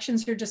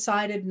elections are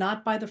decided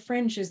not by the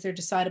fringes; they're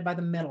decided by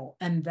the middle,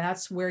 and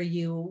that's where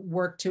you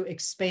work to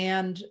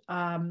expand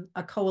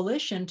a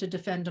coalition to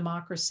defend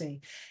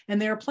democracy.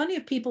 And there are plenty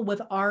of people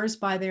with R's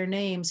by their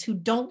names who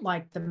don't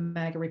like the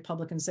MAGA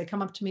Republicans. They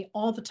come up to me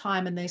all the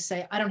time and they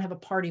say, "I don't have a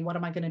party. What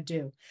am I going to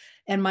do?"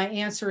 And my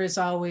answer is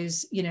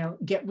always,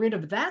 get rid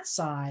of that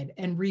side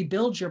and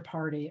rebuild your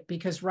party,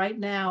 because right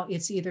now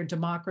it's either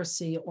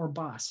democracy or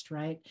bust,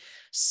 right?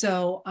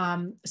 So,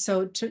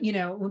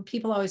 when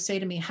people always say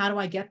to me, "How do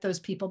I get those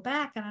people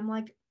back?" And I'm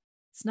like,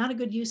 it's not a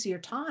good use of your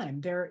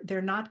time.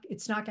 They're not.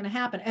 It's not going to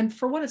happen. And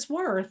for what it's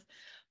worth,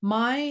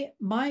 my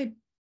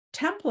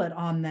template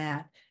on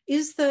that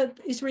is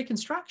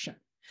Reconstruction.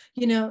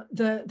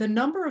 The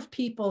number of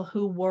people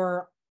who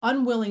were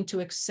unwilling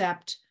to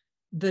accept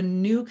the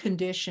new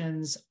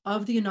conditions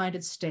of the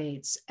United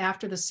States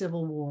after the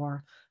Civil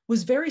War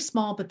was very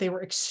small, but they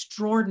were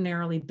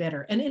extraordinarily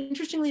bitter. And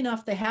interestingly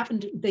enough, they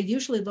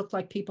usually looked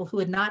like people who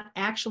had not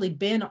actually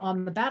been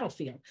on the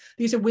battlefield.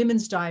 These are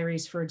women's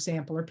diaries, for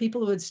example, or people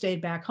who had stayed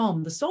back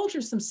home. The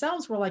soldiers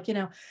themselves were like, it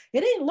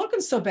ain't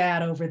looking so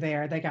bad over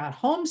there. They got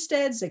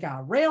homesteads, they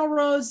got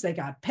railroads, they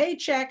got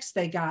paychecks,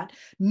 they got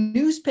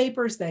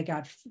newspapers, they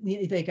got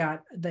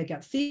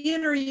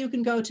theater you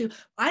can go to.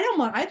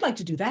 I'd like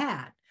to do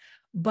that.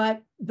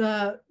 But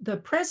the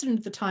president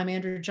at the time,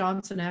 Andrew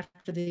Johnson,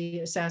 after the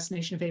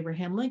assassination of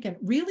Abraham Lincoln,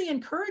 really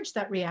encouraged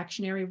that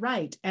reactionary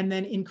right. And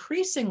then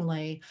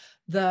increasingly,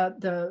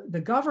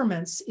 the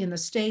governments in the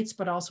states,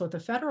 but also at the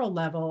federal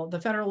level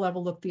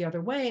looked the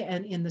other way.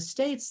 And in the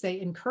states,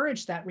 they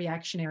encouraged that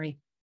reactionary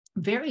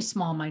very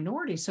small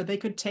minority so they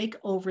could take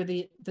over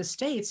the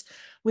states,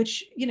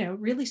 which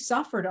really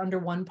suffered under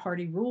one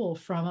party rule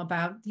from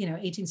about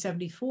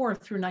 1874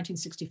 through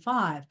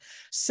 1965.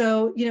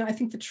 So I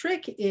think the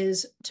trick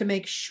is to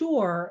make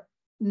sure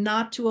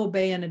not to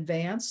obey in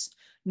advance,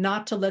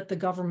 not to let the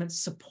government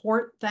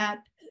support that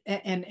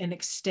and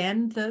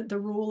extend the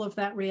rule of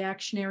that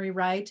reactionary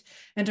right,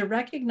 and to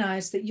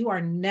recognize that you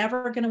are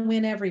never going to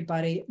win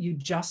everybody. You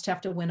just have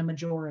to win a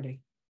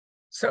majority.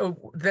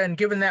 So then,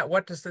 given that,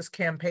 what does this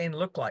campaign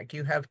look like?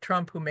 You have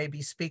Trump, who may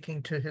be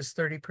speaking to his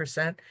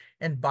 30%,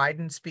 and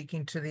Biden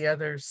speaking to the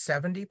other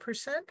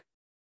 70%?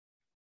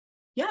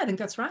 Yeah, I think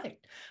that's right.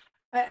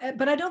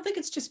 But I don't think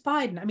it's just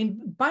Biden. I mean,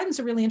 Biden's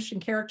a really interesting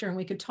character, and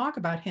we could talk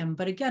about him.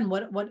 But again,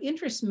 what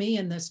interests me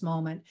in this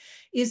moment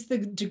is the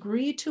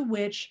degree to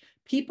which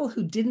people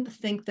who didn't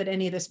think that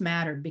any of this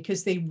mattered,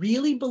 because they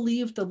really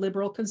believed the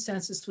liberal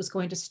consensus was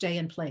going to stay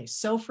in place.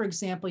 So, for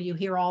example, you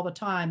hear all the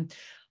time,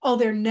 oh,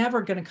 they're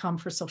never going to come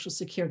for Social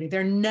Security.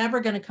 They're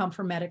never going to come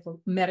for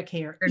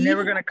Medicare. They're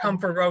never going to come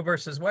for Roe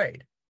versus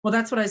Wade. Well,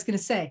 that's what I was going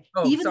to say.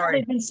 Oh, Even sorry. though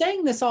they've been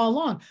saying this all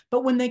along,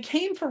 but when they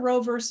came for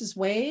Roe versus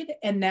Wade,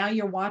 and now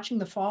you're watching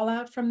the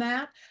fallout from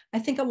that, I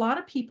think a lot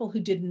of people who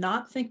did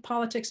not think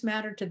politics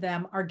mattered to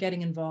them are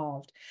getting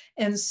involved.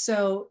 And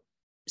so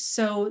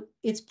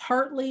it's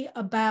partly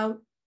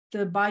about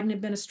the Biden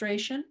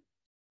administration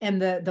and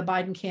the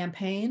Biden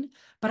campaign,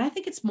 but I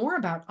think it's more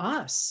about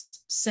us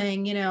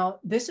saying,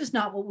 this is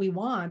not what we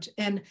want.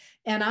 And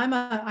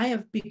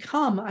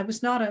I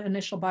was not an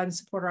initial Biden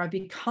supporter. I've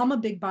become a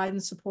big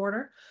Biden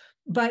supporter,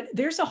 but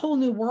there's a whole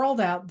new world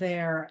out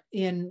there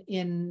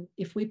in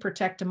if we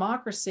protect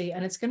democracy,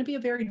 and it's going to be a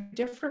very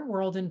different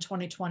world in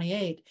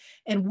 2028.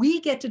 And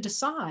we get to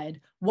decide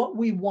what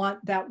we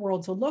want that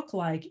world to look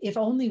like, if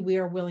only we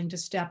are willing to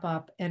step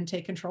up and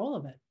take control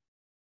of it.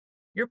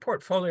 Your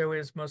portfolio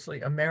is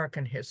mostly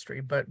American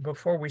history, but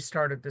before we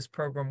started this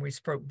program, we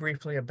spoke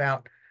briefly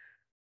about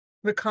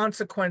the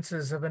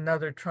consequences of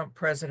another Trump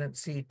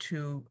presidency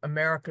to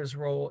America's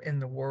role in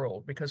the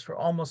world, because for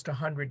almost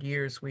 100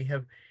 years, we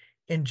have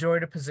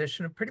enjoyed a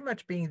position of pretty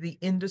much being the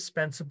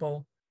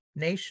indispensable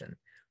nation.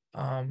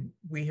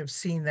 We have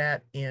seen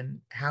that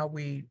in how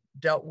we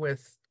dealt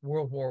with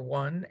World War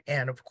I,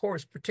 and of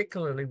course,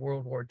 particularly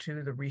World War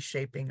II, the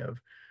reshaping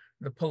of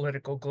the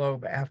political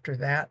globe after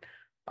that.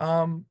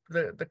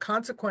 The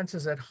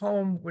consequences at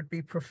home would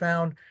be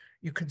profound.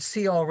 You could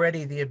see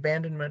already the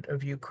abandonment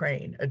of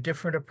Ukraine, a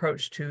different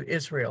approach to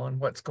Israel and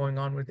what's going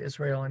on with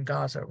Israel and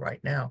Gaza right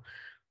now.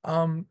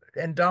 And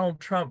Donald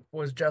Trump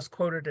was just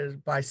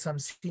quoted by some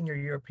senior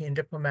European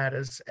diplomat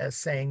as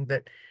saying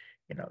that,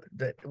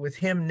 that with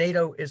him,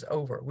 NATO is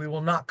over. We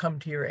will not come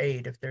to your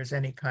aid if there's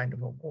any kind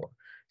of a war.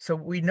 So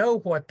we know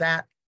what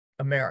that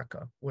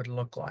America would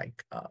look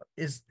like.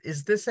 Is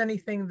this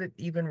anything that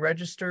even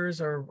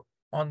registers or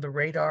on the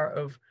radar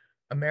of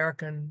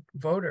American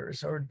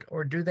voters,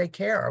 or do they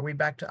care? Are we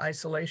back to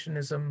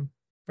isolationism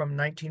from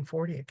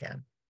 1940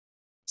 again?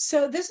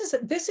 So this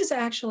is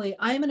actually,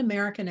 I am an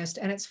Americanist,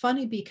 and it's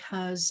funny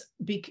because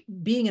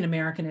being an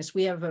Americanist,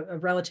 we have a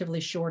relatively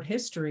short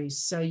history,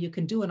 so you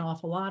can do an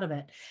awful lot of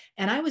it.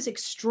 And I was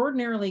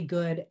extraordinarily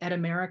good at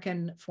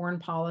American foreign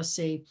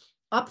policy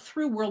up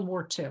through World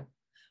War II,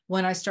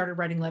 when I started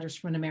writing letters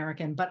from an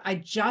American, but I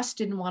just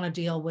didn't want to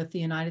deal with the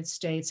United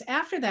States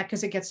after that,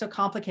 because it gets so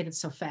complicated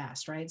so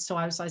fast, right? So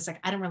I was like,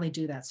 I don't really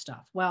do that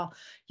stuff. Well,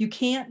 you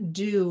can't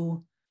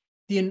do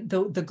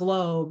the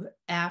globe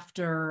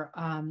after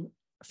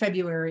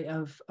February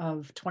of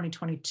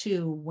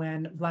 2022,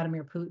 when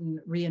Vladimir Putin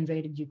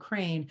reinvaded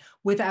Ukraine,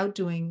 without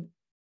doing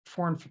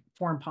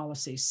foreign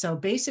policy. So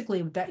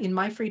basically, that in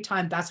my free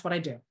time, that's what I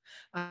do.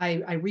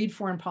 I read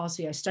foreign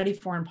policy, I study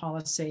foreign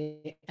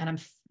policy, and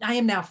I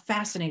am now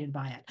fascinated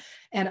by it.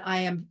 And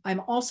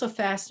I'm also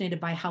fascinated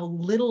by how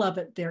little of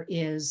it there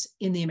is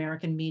in the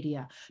American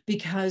media,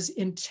 because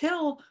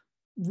until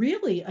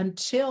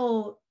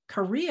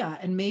Korea,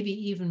 and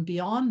maybe even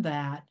beyond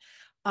that,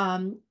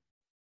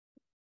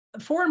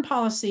 foreign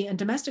policy and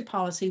domestic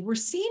policy were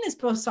seen as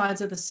both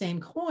sides of the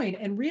same coin.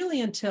 And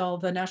really, until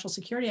the National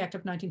Security Act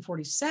of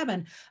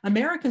 1947,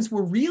 Americans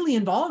were really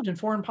involved in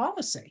foreign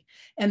policy,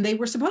 and they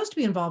were supposed to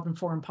be involved in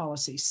foreign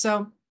policy.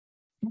 So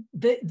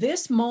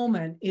this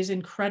moment is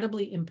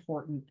incredibly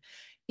important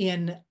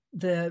in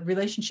the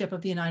relationship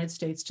of the United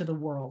States to the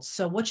world.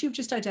 So what you've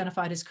just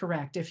identified is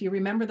correct. If you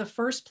remember, the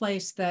first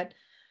place that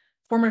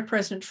former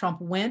President Trump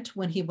went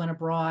when he went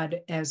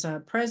abroad as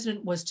a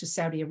president was to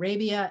Saudi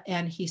Arabia.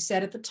 And he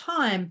said at the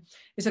time,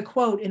 is a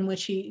quote in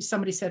which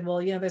somebody said, well,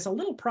 there's a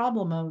little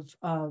problem of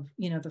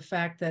the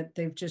fact that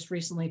they've just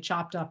recently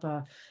chopped up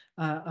a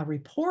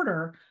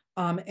reporter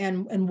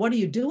and what are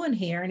you doing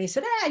here? And he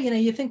said,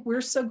 you think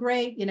we're so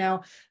great,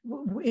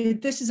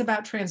 this is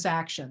about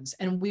transactions,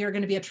 and we are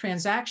going to be a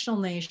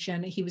transactional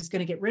nation. He was going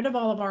to get rid of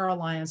all of our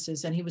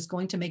alliances, and he was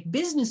going to make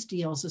business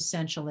deals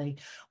essentially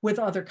with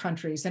other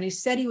countries. And he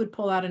said he would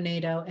pull out of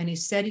NATO, and he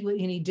said he would,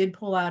 and he did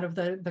pull out of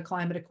the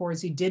climate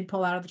accords. He did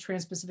pull out of the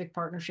Trans-Pacific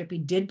Partnership. He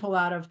did pull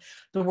out of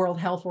the World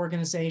Health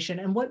Organization.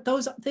 And what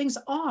those things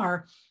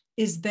are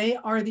is they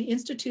are the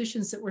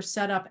institutions that were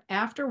set up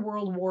after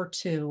World War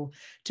II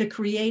to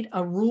create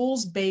a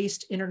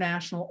rules-based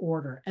international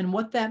order. And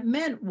what that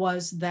meant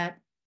was that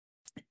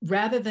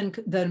rather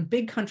than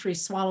big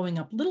countries swallowing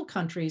up little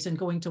countries and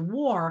going to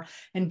war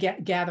and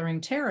gathering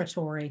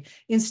territory,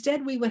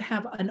 instead we would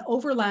have an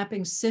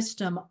overlapping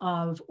system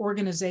of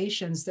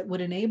organizations that would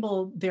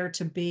enable there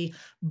to be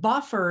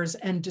buffers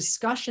and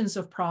discussions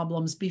of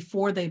problems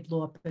before they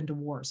blew up into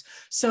wars.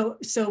 So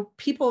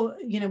people,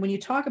 when you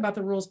talk about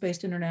the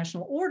rules-based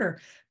international order,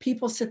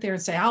 people sit there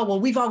and say, oh,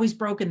 well, we've always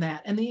broken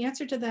that. And the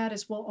answer to that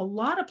is, well, a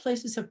lot of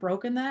places have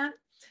broken that.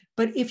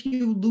 But if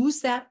you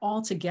lose that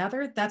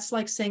altogether, that's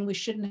like saying we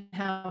shouldn't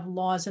have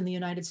laws in the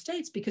United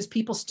States because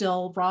people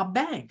still rob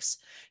banks.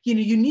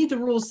 You need the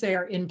rules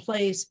there in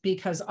place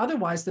because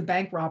otherwise the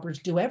bank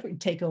robbers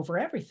take over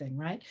everything,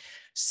 right?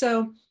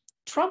 So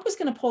Trump was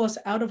going to pull us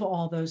out of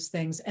all those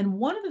things. And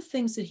one of the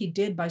things that he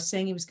did by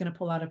saying he was going to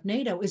pull out of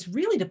NATO is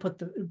really to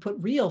put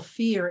real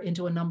fear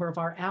into a number of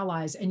our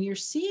allies. And you're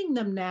seeing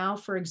them now,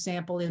 for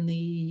example, in the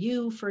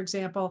EU, for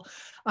example,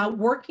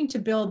 working to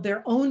build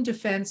their own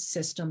defense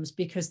systems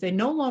because they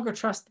no longer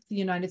trust that the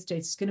United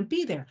States is going to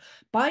be there.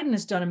 Biden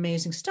has done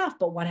amazing stuff,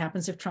 but what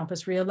happens if Trump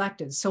is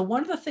reelected? So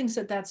one of the things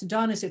that's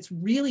done is it's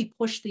really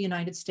pushed the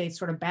United States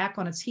sort of back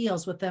on its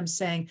heels with them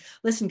saying,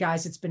 listen,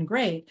 guys, it's been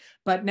great,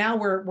 but now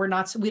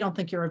we don't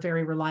think you're a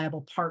very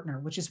reliable partner,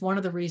 which is one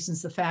of the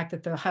reasons the fact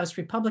that the House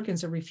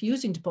Republicans are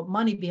refusing to put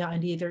money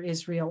behind either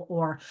Israel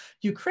or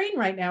Ukraine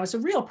right now is a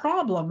real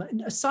problem.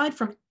 Aside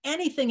from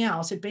anything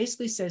else, it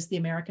basically says the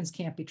Americans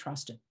can't be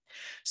trusted.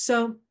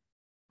 So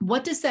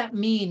what does that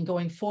mean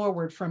going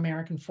forward for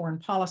American foreign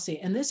policy?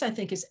 And this, I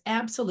think, is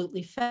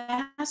absolutely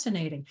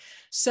fascinating.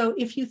 So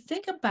if you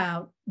think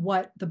about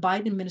what the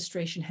Biden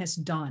administration has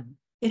done,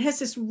 it has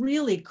this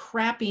really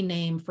crappy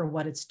name for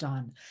what it's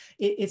done.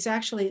 It's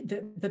actually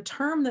the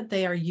term that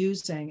they are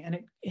using, and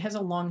it has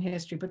a long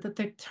history, but the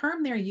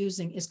term they're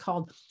using is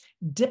called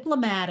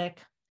diplomatic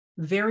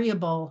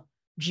variable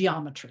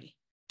geometry,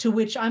 to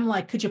which I'm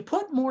like, could you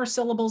put more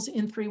syllables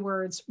in 3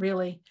 words,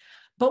 really?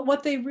 But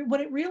what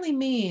it really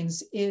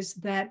means is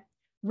that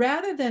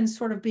rather than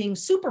sort of being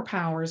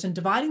superpowers and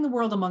dividing the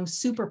world among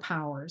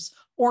superpowers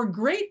or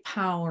great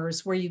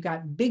powers where you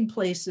got big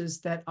places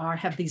that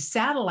have these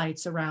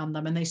satellites around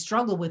them and they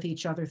struggle with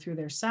each other through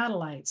their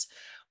satellites,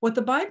 what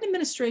the Biden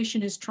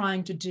administration is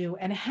trying to do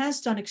and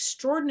has done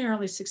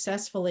extraordinarily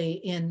successfully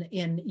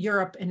in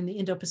Europe and in the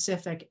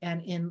Indo-Pacific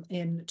and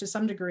in to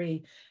some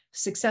degree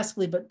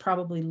successfully, but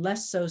probably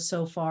less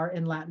so far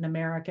in Latin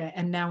America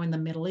and now in the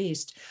Middle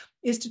East,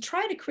 is to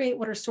try to create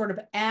what are sort of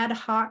ad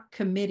hoc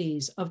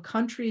committees of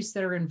countries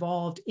that are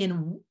involved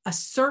in a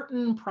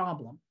certain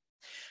problem.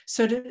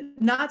 So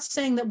not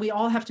saying that we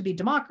all have to be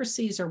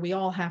democracies or we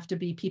all have to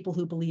be people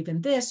who believe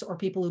in this or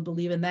people who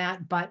believe in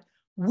that, but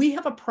we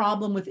have a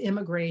problem with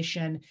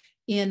immigration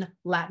in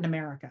Latin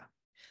America.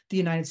 The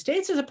United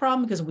States has a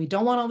problem because we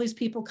don't want all these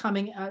people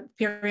coming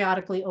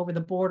periodically over the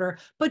border,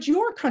 but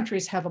your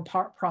countries have a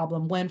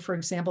problem when, for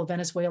example,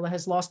 Venezuela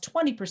has lost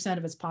 20%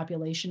 of its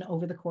population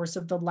over the course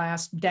of the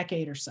last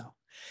decade or so.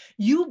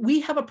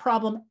 We have a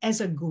problem as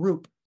a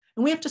group,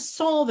 and we have to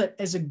solve it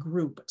as a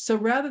group. So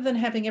rather than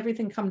having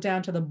everything come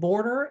down to the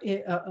border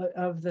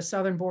of the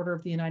southern border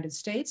of the United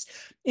States,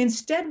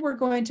 instead we're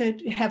going to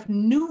have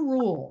new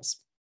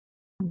rules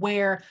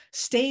where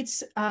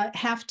states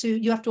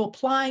you have to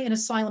apply an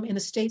asylum in the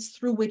states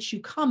through which you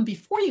come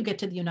before you get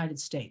to the United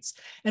States.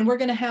 And we're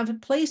going to have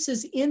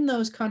places in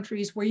those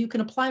countries where you can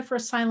apply for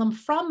asylum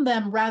from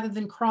them rather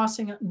than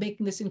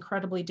making this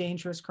incredibly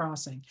dangerous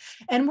crossing.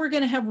 And we're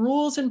going to have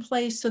rules in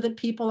place so that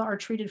people are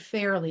treated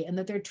fairly and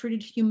that they're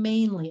treated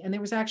humanely. And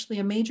there was actually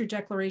a major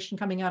declaration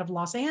coming out of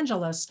Los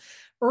Angeles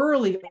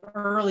early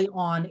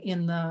on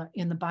in the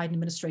Biden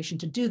administration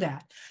to do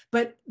that.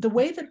 But the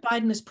way that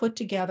Biden has put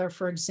together,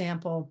 for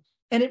example,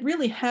 and it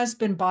really has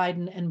been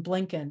Biden and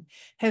Blinken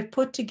have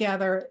put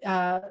together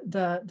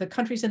the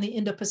countries in the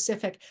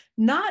Indo-Pacific,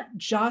 not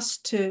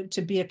just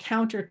to be a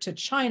counter to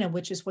China,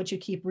 which is what you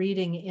keep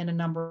reading in a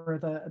number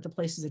of the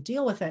places that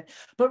deal with it,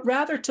 but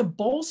rather to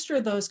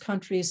bolster those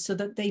countries so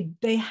that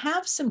they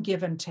have some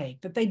give and take,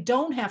 that they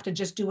don't have to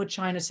just do what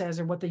China says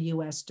or what the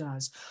US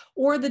does,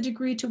 or the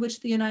degree to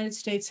which the United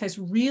States has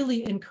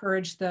really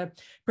encouraged the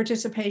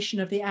participation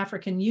of the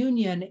African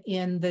Union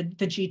in the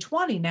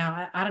G20.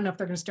 Now, I don't know if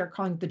they're going to start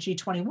calling it the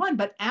G21,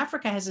 but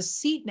Africa has a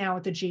seat now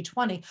at the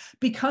G20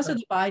 because of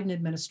the Biden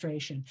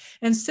administration.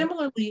 And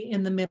similarly,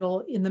 in the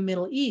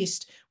Middle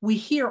East, we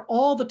hear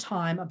all the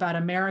time about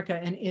America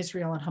and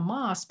Israel and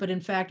Hamas, but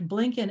in fact,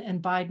 Blinken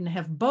and Biden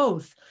have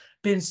both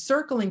been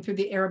circling through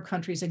the Arab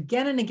countries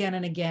again and again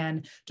and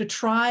again to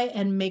try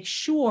and make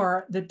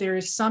sure that there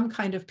is some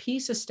kind of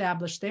peace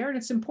established there. And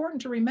it's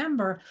important to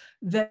remember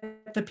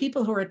that the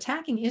people who are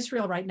attacking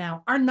Israel right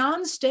now are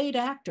non-state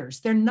actors.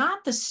 They're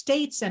not the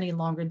states any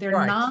longer. They're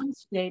Right.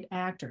 non-state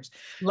actors.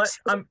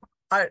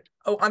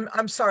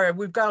 I'm sorry.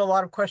 We've got a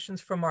lot of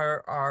questions from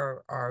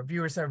our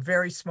viewers that are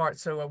very smart.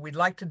 So we'd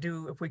like to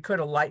do, if we could,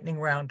 a lightning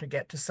round to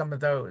get to some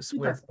of those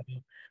Sure.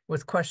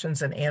 with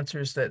questions and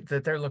answers that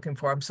they're looking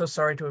for. I'm so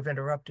sorry to have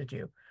interrupted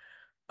you.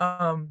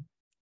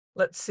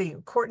 Let's see.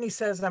 Courtney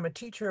says, I'm a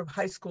teacher of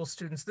high school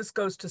students. This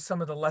goes to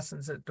some of the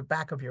lessons at the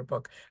back of your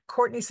book.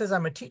 Courtney says,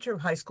 I'm a teacher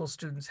of high school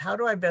students. How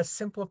do I best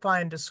simplify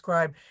and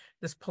describe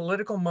this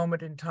political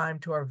moment in time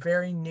to our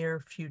very near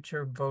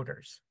future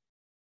voters?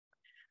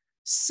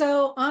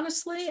 So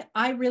honestly,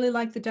 I really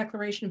like the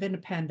Declaration of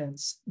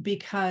Independence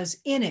because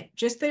in it,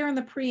 just there in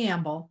the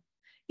preamble,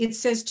 it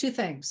says two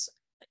things.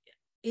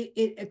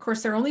 Of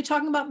course, they're only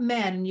talking about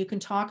men, and you can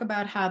talk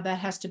about how that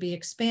has to be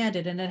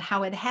expanded and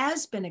how it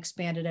has been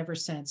expanded ever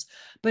since.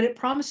 But it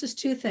promises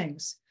two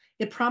things.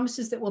 It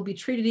promises that we'll be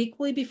treated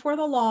equally before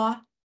the law.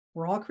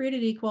 We're all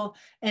created equal.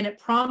 And it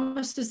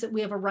promises that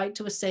we have a right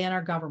to a say in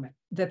our government,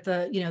 that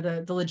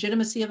the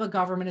legitimacy of a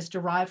government is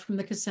derived from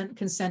the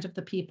consent of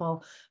the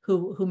people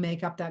who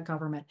make up that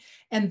government.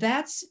 And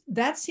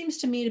that seems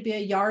to me to be a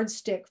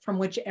yardstick from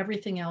which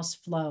everything else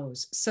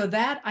flows. So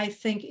that, I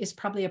think, is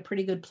probably a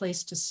pretty good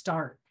place to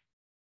start.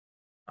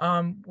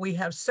 We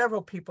have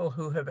several people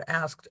who have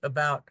asked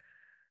about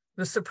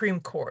the Supreme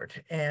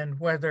Court and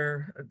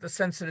whether the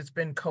sense that it's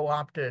been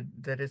co-opted,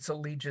 that its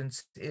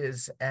allegiance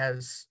is,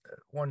 as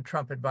one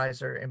Trump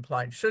advisor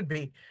implied should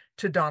be,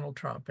 to Donald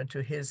Trump and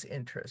to his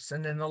interests.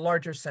 And in the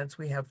larger sense,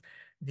 we have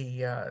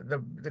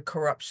the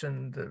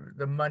corruption,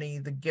 the money,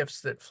 the gifts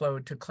that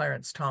flowed to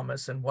Clarence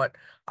Thomas and what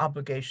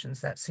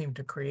obligations that seemed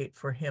to create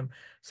for him.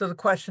 So the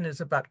question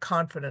is about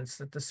confidence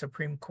that the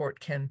Supreme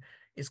Court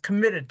is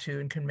committed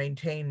to and can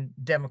maintain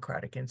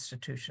democratic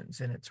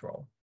institutions in its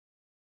role.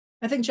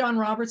 I think John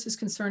Roberts is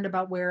concerned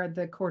about where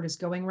the court is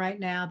going right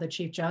now, the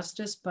Chief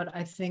Justice, but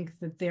I think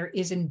that there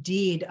is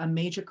indeed a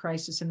major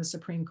crisis in the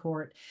Supreme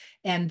Court,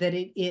 and that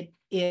it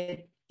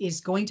is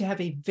going to have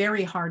a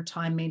very hard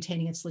time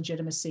maintaining its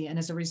legitimacy. And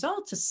as a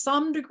result, to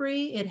some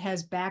degree, it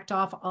has backed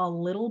off a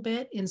little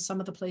bit in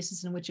some of the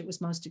places in which it was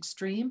most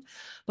extreme.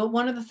 But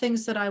one of the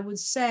things that I would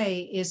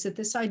say is that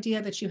this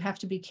idea that you have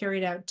to be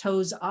carried out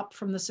toes up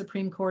from the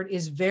Supreme Court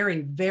is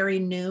very, very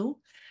new.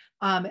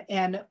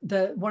 And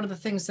one of the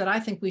things that I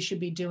think we should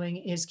be doing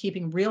is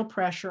keeping real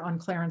pressure on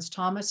Clarence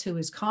Thomas, who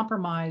is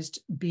compromised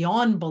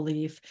beyond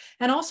belief,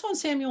 and also on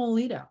Samuel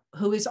Alito,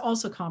 who is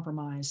also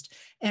compromised,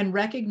 and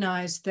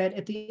recognize that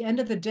at the end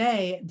of the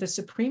day, the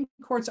Supreme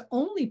Court's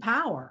only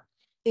power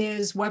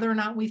is whether or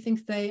not we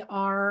think they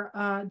are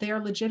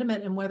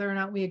legitimate and whether or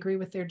not we agree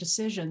with their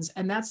decisions.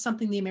 And that's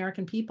something the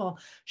American people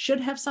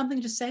should have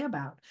something to say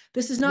about.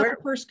 This is not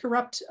the first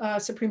corrupt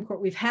Supreme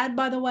Court we've had,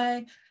 by the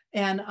way.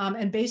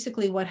 And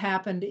basically what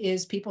happened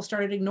is people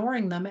started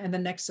ignoring them, and the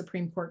next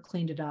Supreme Court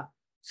cleaned it up.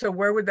 So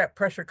where would that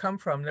pressure come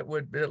from that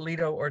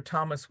Alito or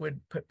Thomas would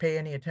pay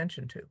any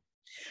attention to?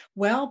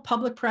 Well,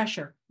 public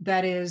pressure,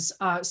 that is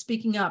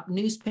speaking up,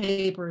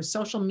 newspapers,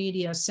 social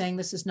media saying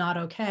this is not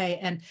okay.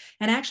 And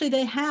actually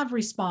they have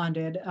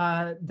responded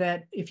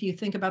that if you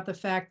think about the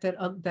fact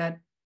that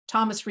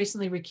Thomas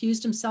recently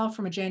recused himself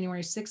from a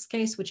January 6th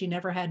case, which he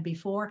never had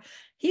before.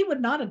 He would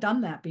not have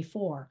done that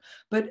before.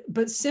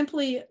 But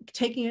simply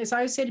taking, as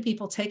I would say to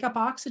people, take up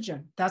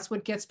oxygen. That's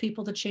what gets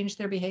people to change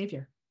their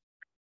behavior.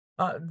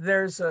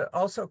 There's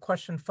also a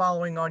question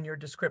following on your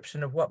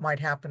description of what might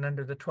happen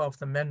under the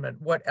 12th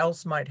Amendment. What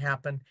else might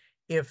happen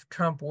if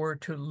Trump were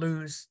to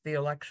lose the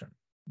election,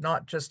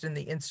 not just in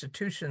the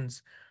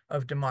institutions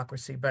of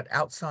democracy, but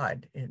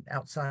outside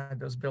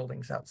those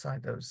buildings,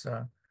 outside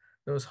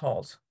those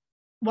halls?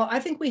 Well,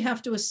 I think we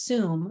have to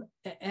assume,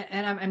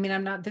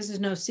 and this is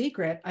no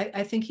secret,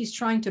 I think he's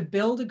trying to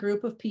build a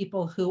group of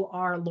people who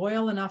are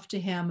loyal enough to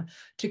him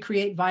to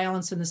create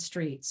violence in the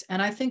streets.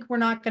 And I think we're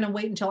not going to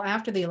wait until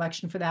after the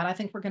election for that. I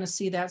think we're going to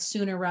see that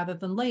sooner rather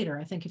than later.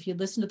 I think if you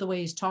listen to the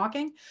way he's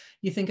talking,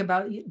 you think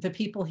about the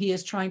people he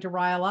is trying to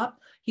rile up,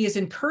 he is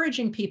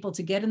encouraging people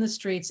to get in the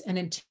streets and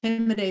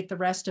intimidate the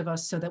rest of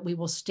us so that we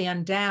will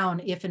stand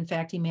down if, in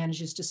fact, he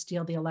manages to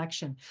steal the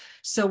election.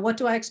 So what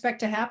do I expect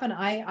to happen?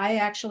 I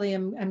actually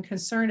am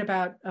concerned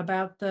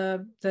about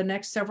the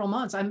next several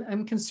months.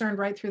 I'm concerned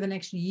right through the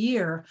next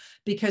year,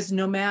 because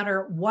no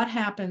matter what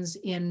happens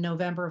in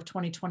November of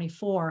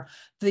 2024,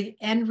 the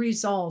end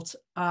result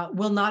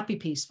will not be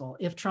peaceful.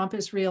 If Trump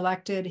is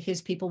reelected,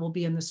 his people will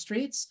be in the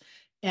streets,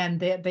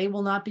 and they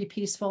will not be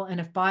peaceful. And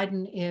if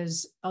Biden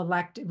is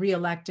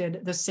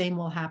reelected, the same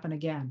will happen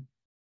again.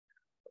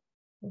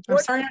 I'm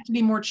sorry not to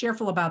be more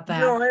cheerful about that.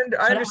 No, and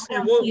I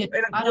understand. In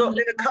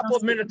a couple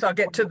of minutes, I'll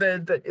get to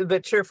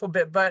the cheerful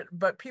bit.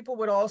 But people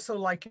would also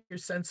like your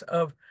sense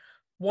of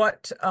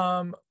what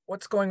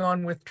what's going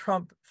on with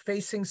Trump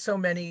facing so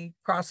many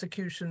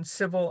prosecutions,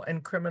 civil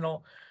and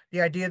criminal,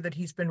 the idea that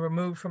he's been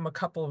removed from a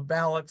couple of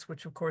ballots,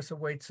 which of course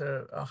awaits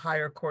a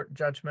higher court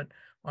judgment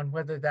on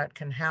whether that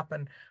can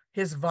happen,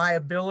 his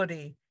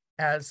viability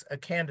as a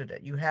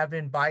candidate. You have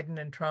in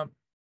Biden and Trump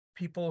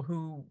people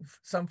who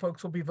some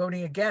folks will be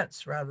voting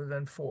against rather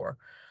than for.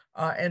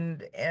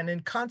 And in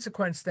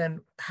consequence,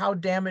 then, how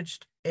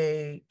damaged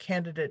a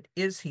candidate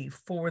is he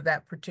for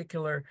that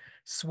particular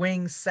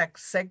swing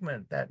sex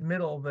segment, that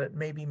middle that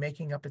may be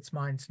making up its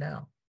minds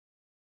now?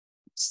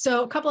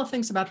 So a couple of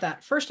things about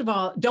that. First of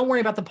all, don't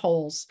worry about the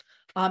polls.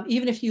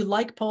 Even if you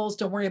like polls,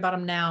 don't worry about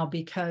them now,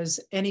 because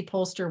any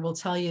pollster will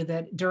tell you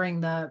that during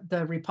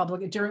the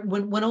Republican,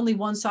 when only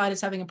one side is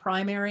having a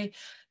primary,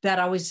 that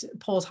always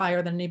polls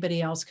higher than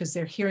anybody else, because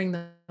they're hearing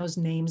those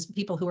names.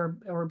 People who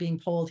are being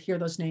polled hear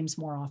those names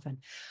more often.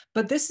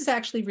 But this is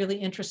actually really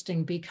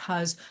interesting,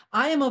 because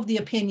I am of the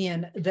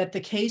opinion that the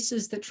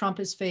cases that Trump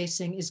is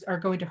facing are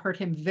going to hurt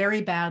him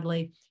very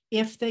badly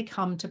if they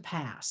come to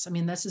pass. I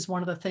mean, this is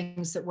one of the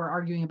things that we're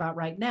arguing about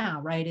right now,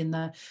 right? In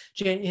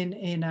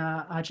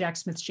Jack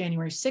Smith's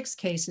January 6th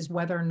case, is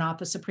whether or not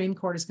the Supreme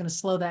Court is going to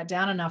slow that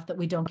down enough that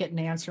we don't get an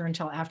answer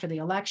until after the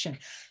election.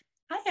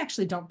 I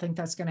actually don't think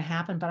that's going to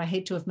happen, but I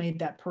hate to have made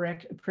that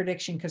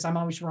prediction, because I'm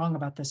always wrong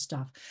about this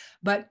stuff.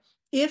 But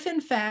if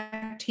in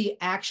fact he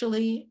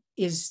actually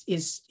is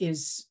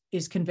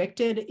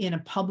convicted in a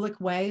public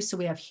way, so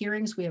we have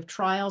hearings, we have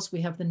trials, we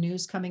have the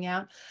news coming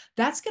out,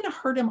 that's going to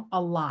hurt him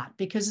a lot,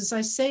 because as I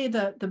say,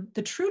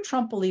 the true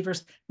Trump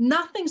believers,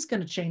 nothing's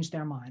going to change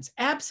their minds,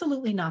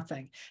 absolutely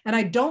nothing. And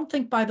I don't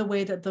think, by the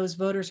way, that those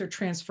voters are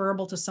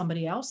transferable to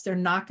somebody else. They're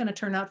not going to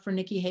turn out for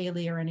Nikki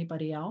Haley or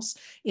anybody else.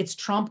 It's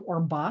Trump or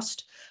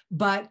bust.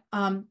 But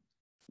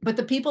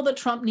the people that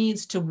Trump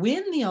needs to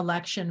win the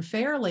election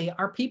fairly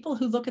are people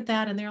who look at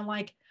that and they're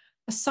like,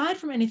 aside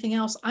from anything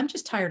else, I'm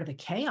just tired of the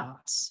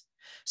chaos.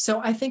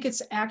 So I think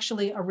it's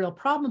actually a real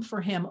problem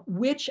for him,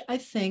 which I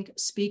think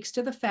speaks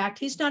to the fact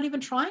he's not even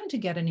trying to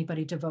get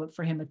anybody to vote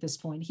for him at this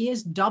point. He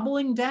is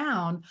doubling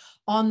down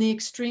on the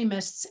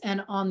extremists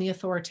and on the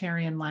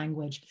authoritarian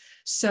language.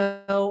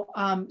 So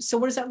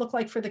what does that look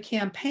like for the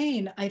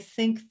campaign? I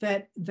think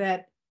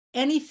that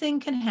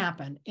anything can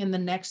happen in the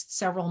next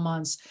several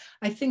months.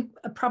 I think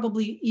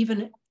probably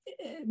even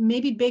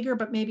maybe bigger,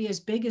 but maybe as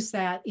big as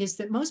that, is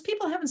that most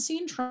people haven't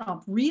seen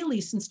Trump really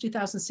since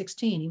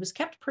 2016. He was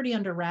kept pretty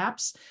under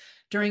wraps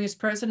during his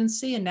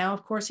presidency, and now,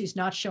 of course, he's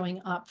not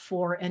showing up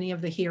for any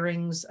of the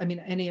hearings. I mean,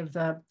 any of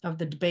the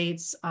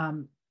debates,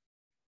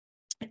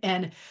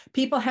 and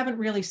people haven't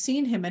really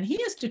seen him, and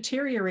he has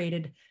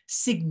deteriorated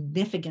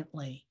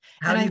significantly.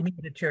 How do you mean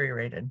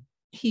deteriorated?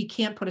 He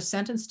can't put a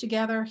sentence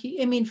together.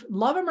 I mean,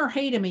 love him or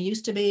hate him, he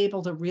used to be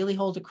able to really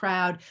hold a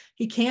crowd.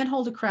 He can't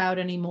hold a crowd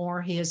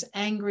anymore. He is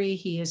angry.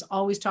 He is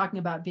always talking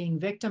about being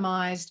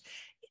victimized.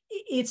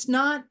 It's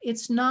not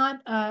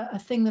a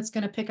thing that's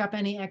going to pick up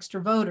any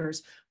extra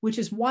voters, which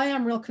is why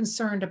I'm real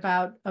concerned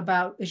about,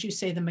 as you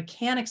say, the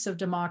mechanics of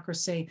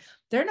democracy.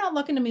 They're not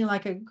looking to me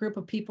like a group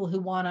of people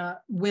who want to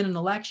win an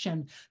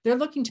election. They're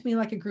looking to me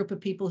like a group of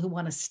people who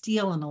want to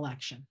steal an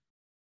election.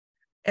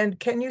 And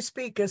can you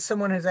speak, as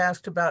someone has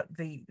asked, about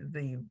the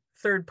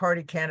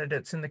third-party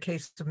candidates? In the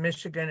case of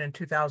Michigan in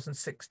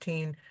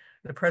 2016,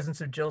 the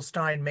presence of Jill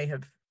Stein may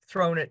have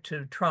thrown it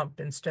to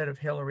Trump instead of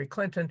Hillary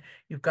Clinton.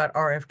 You've got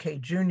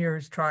RFK Jr.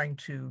 trying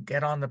to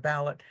get on the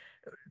ballot.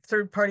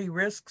 Third-party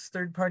risks,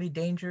 third-party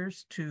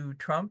dangers to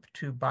Trump,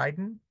 to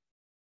Biden?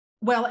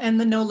 Well,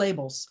 and the no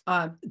labels.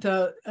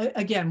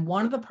 Again,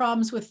 one of the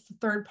problems with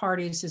third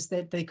parties is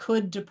that they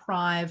could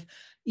deprive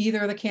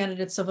either the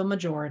candidates of a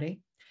majority.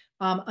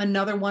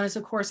 Another one is,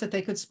 of course, that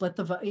they could split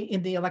the vote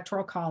in the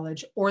Electoral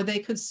College, or they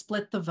could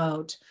split the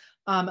vote.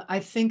 I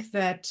think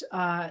that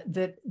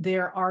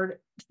there are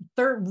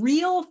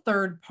real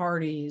third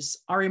parties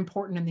are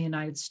important in the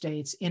United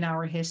States in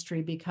our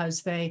history,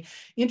 because they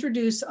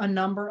introduce a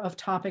number of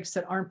topics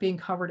that aren't being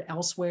covered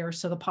elsewhere.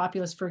 So the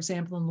populists, for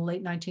example, in the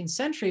late 19th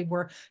century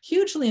were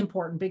hugely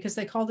important because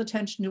they called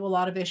attention to a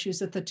lot of issues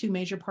that the two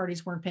major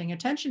parties weren't paying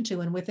attention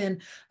to. And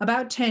within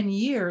about 10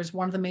 years,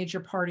 one of the major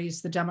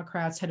parties, the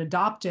Democrats, had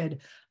adopted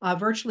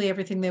virtually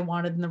everything they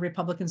wanted, and the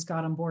Republicans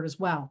got on board as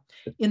well.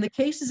 In the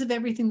cases of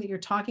everything that you're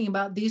talking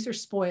about, these are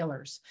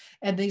spoilers.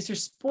 And these are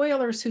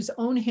spoilers whose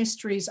own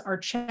histories are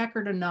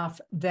checkered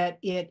enough that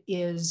it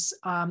is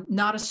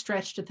not a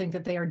stretch to think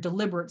that they are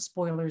deliberate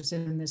spoilers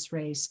in this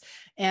race.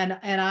 And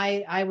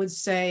I would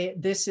say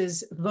this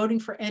is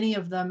voting for any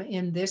of them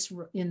in this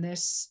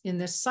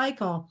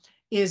cycle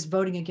is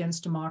voting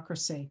against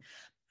democracy.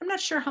 I'm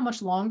not sure how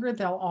much longer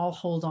they'll all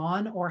hold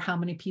on, or how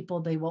many people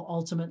they will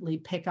ultimately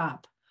pick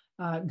up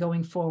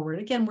going forward.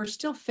 Again, we're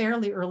still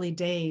fairly early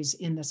days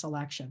in this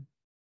election.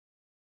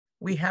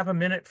 We have a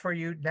minute for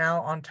you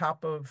now on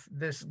top of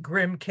this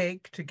grim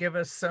cake to give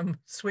us some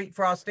sweet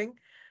frosting,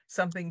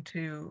 something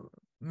to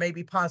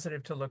maybe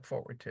positive to look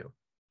forward to.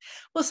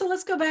 Well, so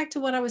let's go back to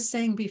what I was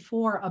saying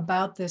before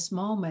about this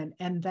moment.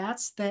 And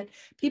that's that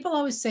people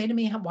always say to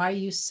me, why are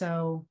you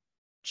so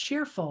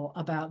cheerful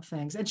about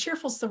things. And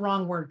cheerful's the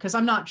wrong word because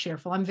I'm not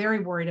cheerful. I'm very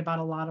worried about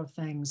a lot of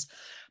things.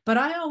 But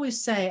I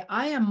always say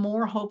I am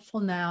more hopeful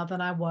now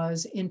than I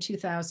was in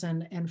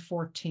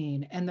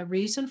 2014. And the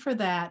reason for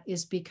that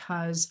is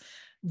because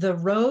the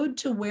road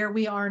to where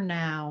we are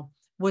now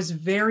was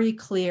very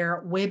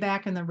clear way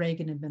back in the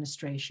Reagan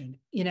administration,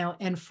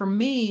 and for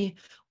me,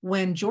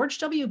 when George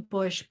W.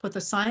 Bush put the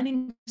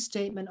signing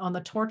statement on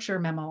the torture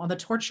memo, on the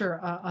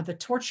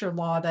torture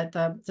law, that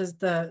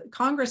the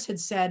Congress had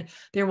said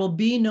there will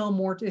be no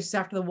more, this is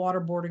after the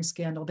waterboarding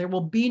scandal, there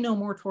will be no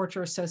more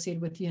torture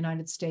associated with the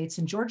United States.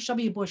 And George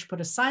W. Bush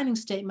put a signing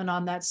statement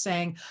on that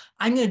saying,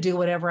 I'm going to do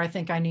whatever I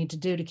think I need to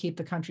do to keep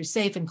the country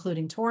safe,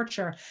 including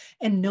torture.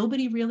 And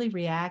nobody really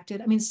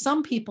reacted. I mean,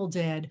 some people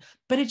did,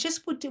 but it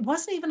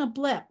wasn't even a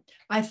blip.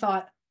 I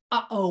thought,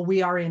 uh-oh,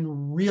 we are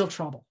in real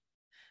trouble.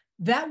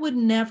 That would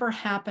never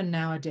happen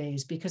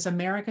nowadays because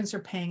Americans are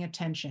paying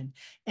attention.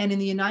 And in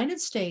the United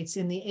States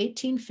in the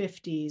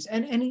 1850s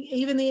and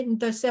even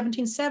the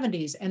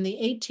 1770s and the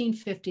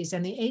 1850s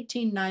and the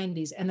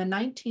 1890s and the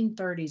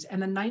 1930s and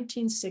the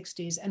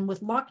 1960s, and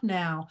with luck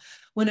now,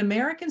 when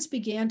Americans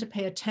began to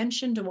pay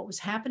attention to what was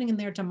happening in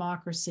their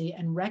democracy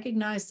and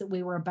recognize that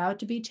we were about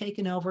to be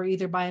taken over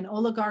either by an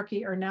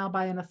oligarchy or now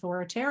by an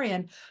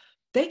authoritarian,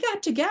 they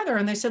got together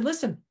and they said,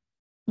 listen,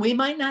 we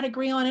might not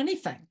agree on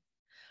anything,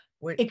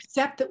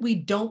 except that we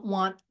don't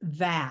want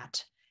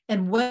that.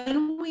 And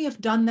when we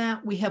have done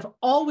that, we have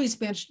always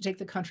managed to take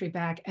the country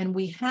back. And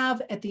we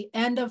have, at the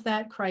end of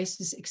that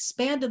crisis,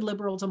 expanded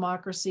liberal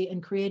democracy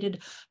and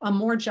created a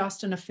more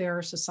just and a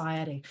fairer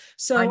society.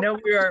 So I know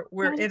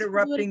we're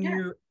interrupting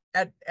you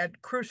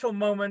at crucial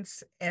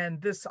moments.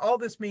 And all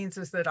this means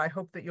is that I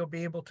hope that you'll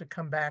be able to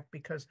come back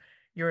because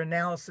your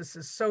analysis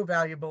is so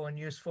valuable and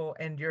useful,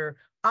 and your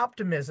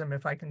optimism,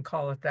 if I can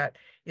call it that,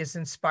 is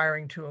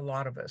inspiring to a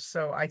lot of us.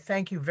 So I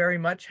thank you very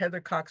much. Heather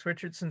Cox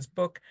Richardson's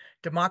book,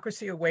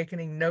 Democracy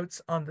Awakening, Notes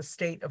on the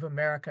State of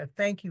America.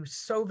 Thank you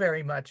so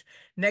very much.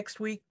 Next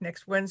week,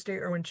 next Wednesday,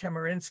 Erwin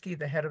Chemerinsky,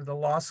 the head of the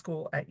law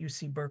school at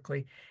UC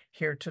Berkeley,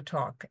 here to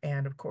talk.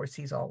 And of course,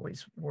 he's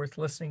always worth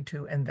listening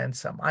to, and then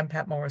some. I'm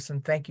Pat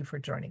Morrison. Thank you for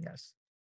joining us.